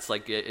chats,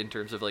 in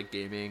terms of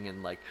gaming,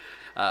 and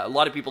a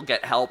lot of people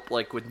get help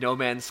with No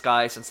Man's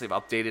Sky, since they've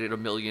updated it a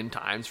million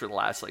times for the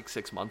last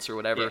 6 months or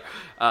whatever.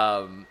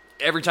 Yeah.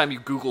 Every time you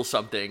Google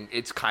something,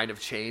 it's kind of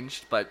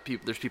changed, but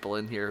there's people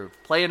in here who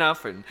play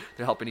enough and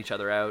they're helping each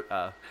other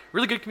out.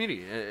 Really good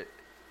community.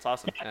 It's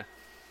awesome.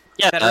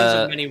 Yeah, veterans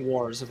of many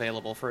wars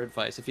available for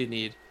advice if you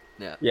need.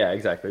 Yeah,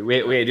 exactly.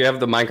 We do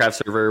have the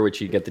Minecraft server, which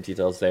you get the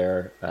details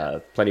there.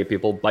 Plenty of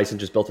people. Bison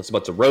just built us a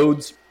bunch of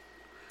roads.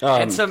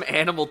 And some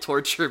animal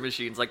torture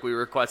machines like we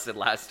requested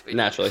last week.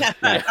 Naturally.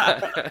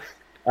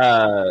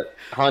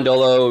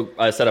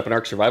 Hondolo set up an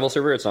Ark Survival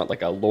server. It's not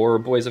a Lore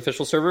Boys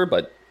official server,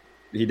 but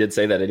he did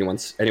say that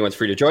anyone's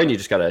free to join. You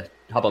just got to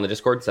hop on the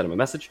Discord and send him a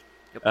message.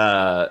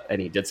 Yep.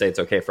 And he did say it's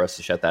okay for us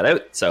to shut that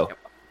out. So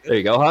there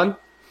you go, Han.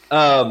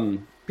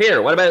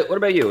 Peter, what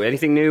about you?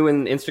 Anything new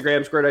in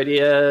Instagram, Squared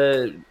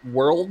Idea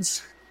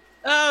worlds?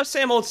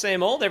 Same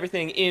old.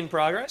 Everything in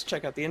progress.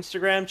 Check out the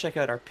Instagram. Check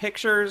out our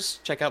pictures.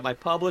 Check out my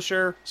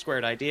publisher,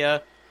 Squared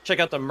Idea. Check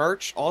out the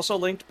merch, also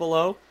linked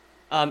below.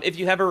 If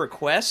you have a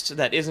request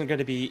that isn't going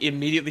to be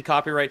immediately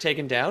copyright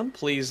taken down,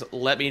 please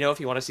let me know if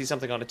you want to see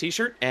something on a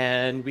t-shirt,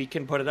 and we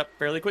can put it up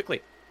fairly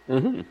quickly.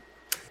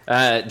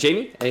 Mm-hmm.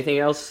 Jamie, anything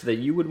else that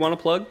you would want to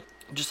plug?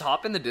 Just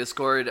hop in the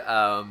Discord.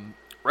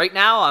 Right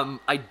now,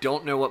 I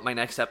don't know what my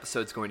next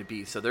episode's going to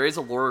be, so there is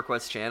a lore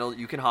request channel.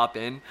 You can hop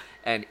in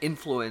and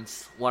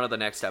influence one of the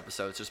next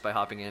episodes just by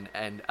hopping in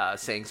and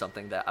saying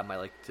something that I might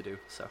like to do.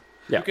 So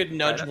you could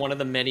nudge one of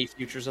the many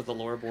futures of the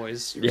Lore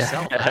Boys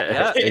yourself.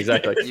 Yeah,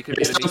 exactly. You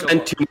could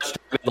spend too much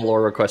time in the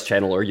lore request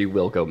channel, or you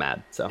will go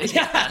mad. So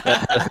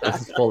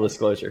full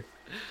disclosure.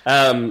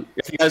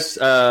 If you guys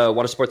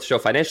want to support the show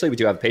financially, we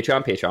do have a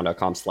Patreon,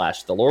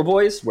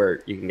 patreon.com/theloreboys,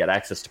 where you can get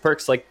access to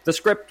perks like the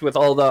script with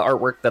all the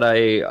artwork that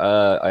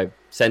I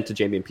sent to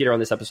Jamie and Peter on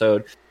this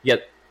episode. You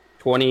get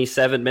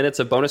 27 minutes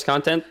of bonus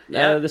content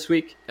this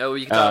week. Oh,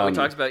 we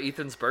talked about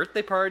Ethan's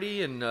birthday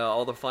party and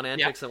all the fun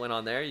antics that went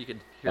on there. You can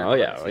hear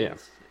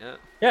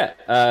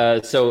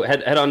So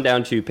head on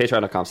down to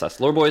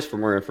patreon.com/loreboys for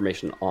more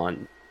information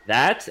on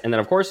that. And then,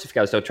 of course, if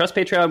you guys don't trust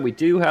Patreon, we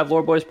do have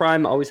Lore Boys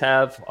Prime. Always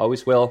have,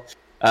 always will.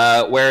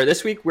 Where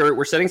this week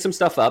we're setting some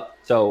stuff up.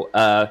 So,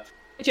 hey,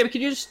 Jamie,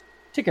 could you just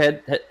take a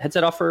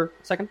headset off for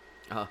a second?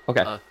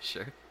 Okay.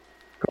 Sure.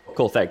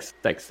 Cool. Thanks.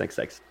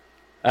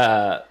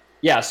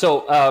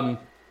 So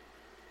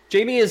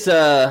Jamie is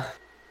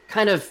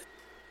kind of,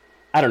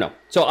 I don't know.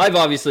 So I've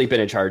obviously been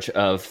in charge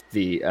of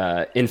the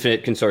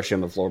Infinite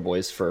Consortium of Lore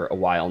Boys for a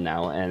while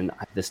now, and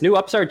this new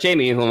upstart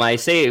Jamie, whom I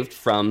saved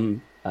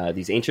from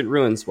these ancient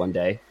ruins one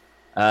day,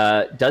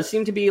 does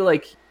seem to be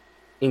like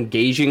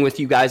engaging with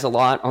you guys a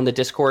lot on the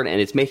Discord,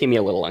 and it's making me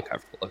a little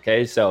uncomfortable.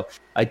 Okay, so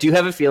I do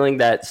have a feeling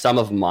that some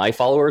of my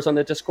followers on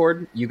the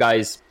Discord,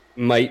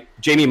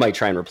 Jamie might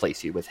try and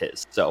replace you with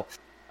his. So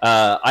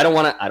I don't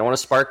want to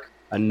spark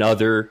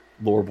another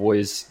Lore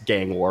Boys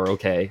gang war.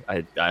 Okay,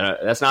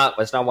 that's not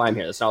why I'm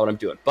here. That's not what I'm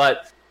doing.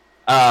 But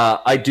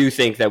I do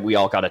think that we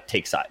all got to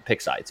pick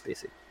sides,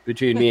 basically,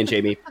 between me and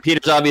Jamie.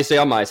 Peter's obviously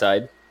on my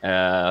side.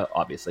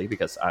 Obviously,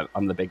 because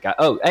I'm the big guy.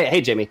 Oh,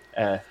 hey, Jamie.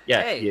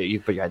 You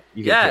put your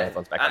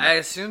headphones back on. I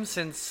assume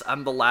since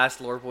I'm the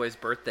last Lore Boy's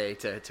birthday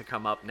to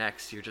come up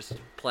next, you're just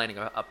planning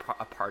a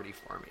party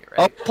for me, right?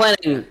 We're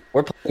planning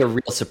a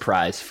real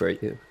surprise for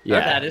you.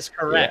 Yeah, that is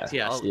correct.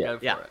 Yes. I'll go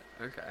for it.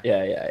 Okay.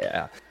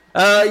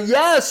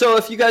 Yeah. So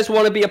if you guys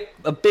want to be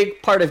a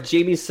big part of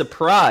Jamie's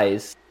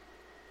surprise,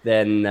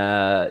 then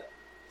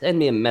send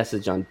me a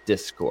message on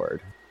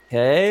Discord.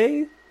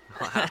 Okay.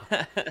 Wow.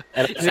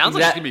 It sounds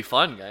like it's gonna be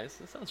fun, guys.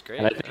 That sounds great.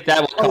 And I think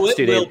that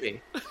will be.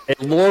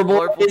 And Lore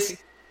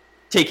Boys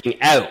taking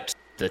out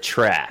the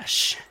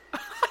trash.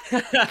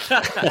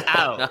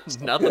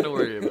 Nothing to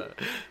worry about.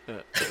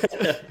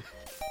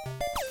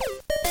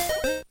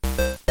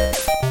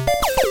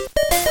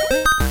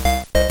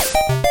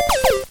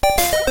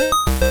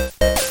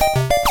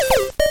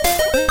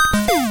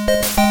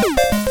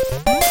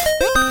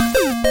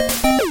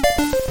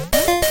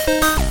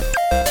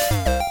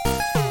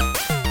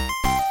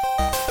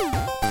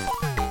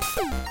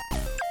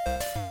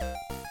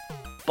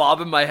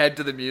 Bobbing my head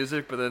to the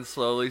music, but then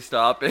slowly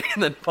stopping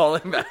and then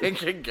falling back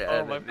again.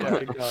 Oh my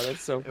god,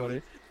 that's so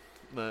funny.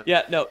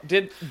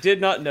 Did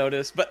not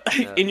notice, but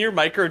in your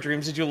micro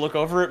dreams, did you look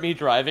over at me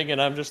driving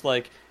and I'm just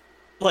like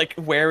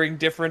wearing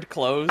different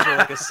clothes or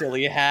like a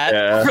silly hat?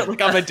 Or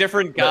like I'm a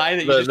different guy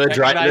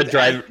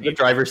the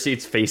driver's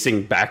seat's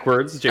facing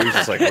backwards. Jamie's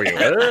just like, wait,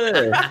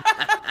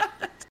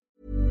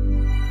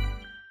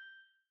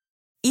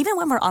 Even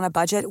when we're on a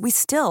budget, we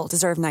still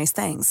deserve nice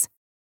things.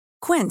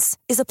 Quince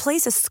is a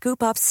place to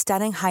scoop up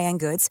stunning high-end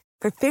goods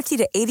for 50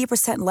 to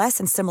 80% less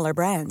than similar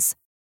brands.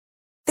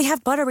 They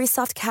have buttery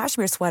soft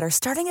cashmere sweaters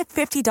starting at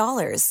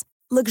 $50,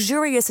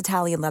 luxurious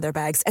Italian leather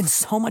bags, and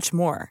so much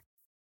more.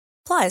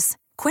 Plus,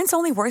 Quince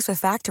only works with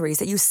factories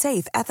that use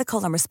safe,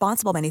 ethical, and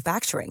responsible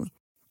manufacturing.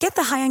 Get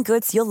the high-end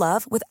goods you'll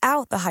love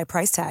without the high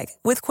price tag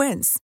with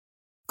Quince.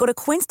 Go to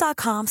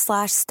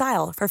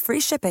quince.com/style for free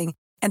shipping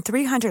and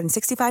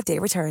 365-day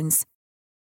returns.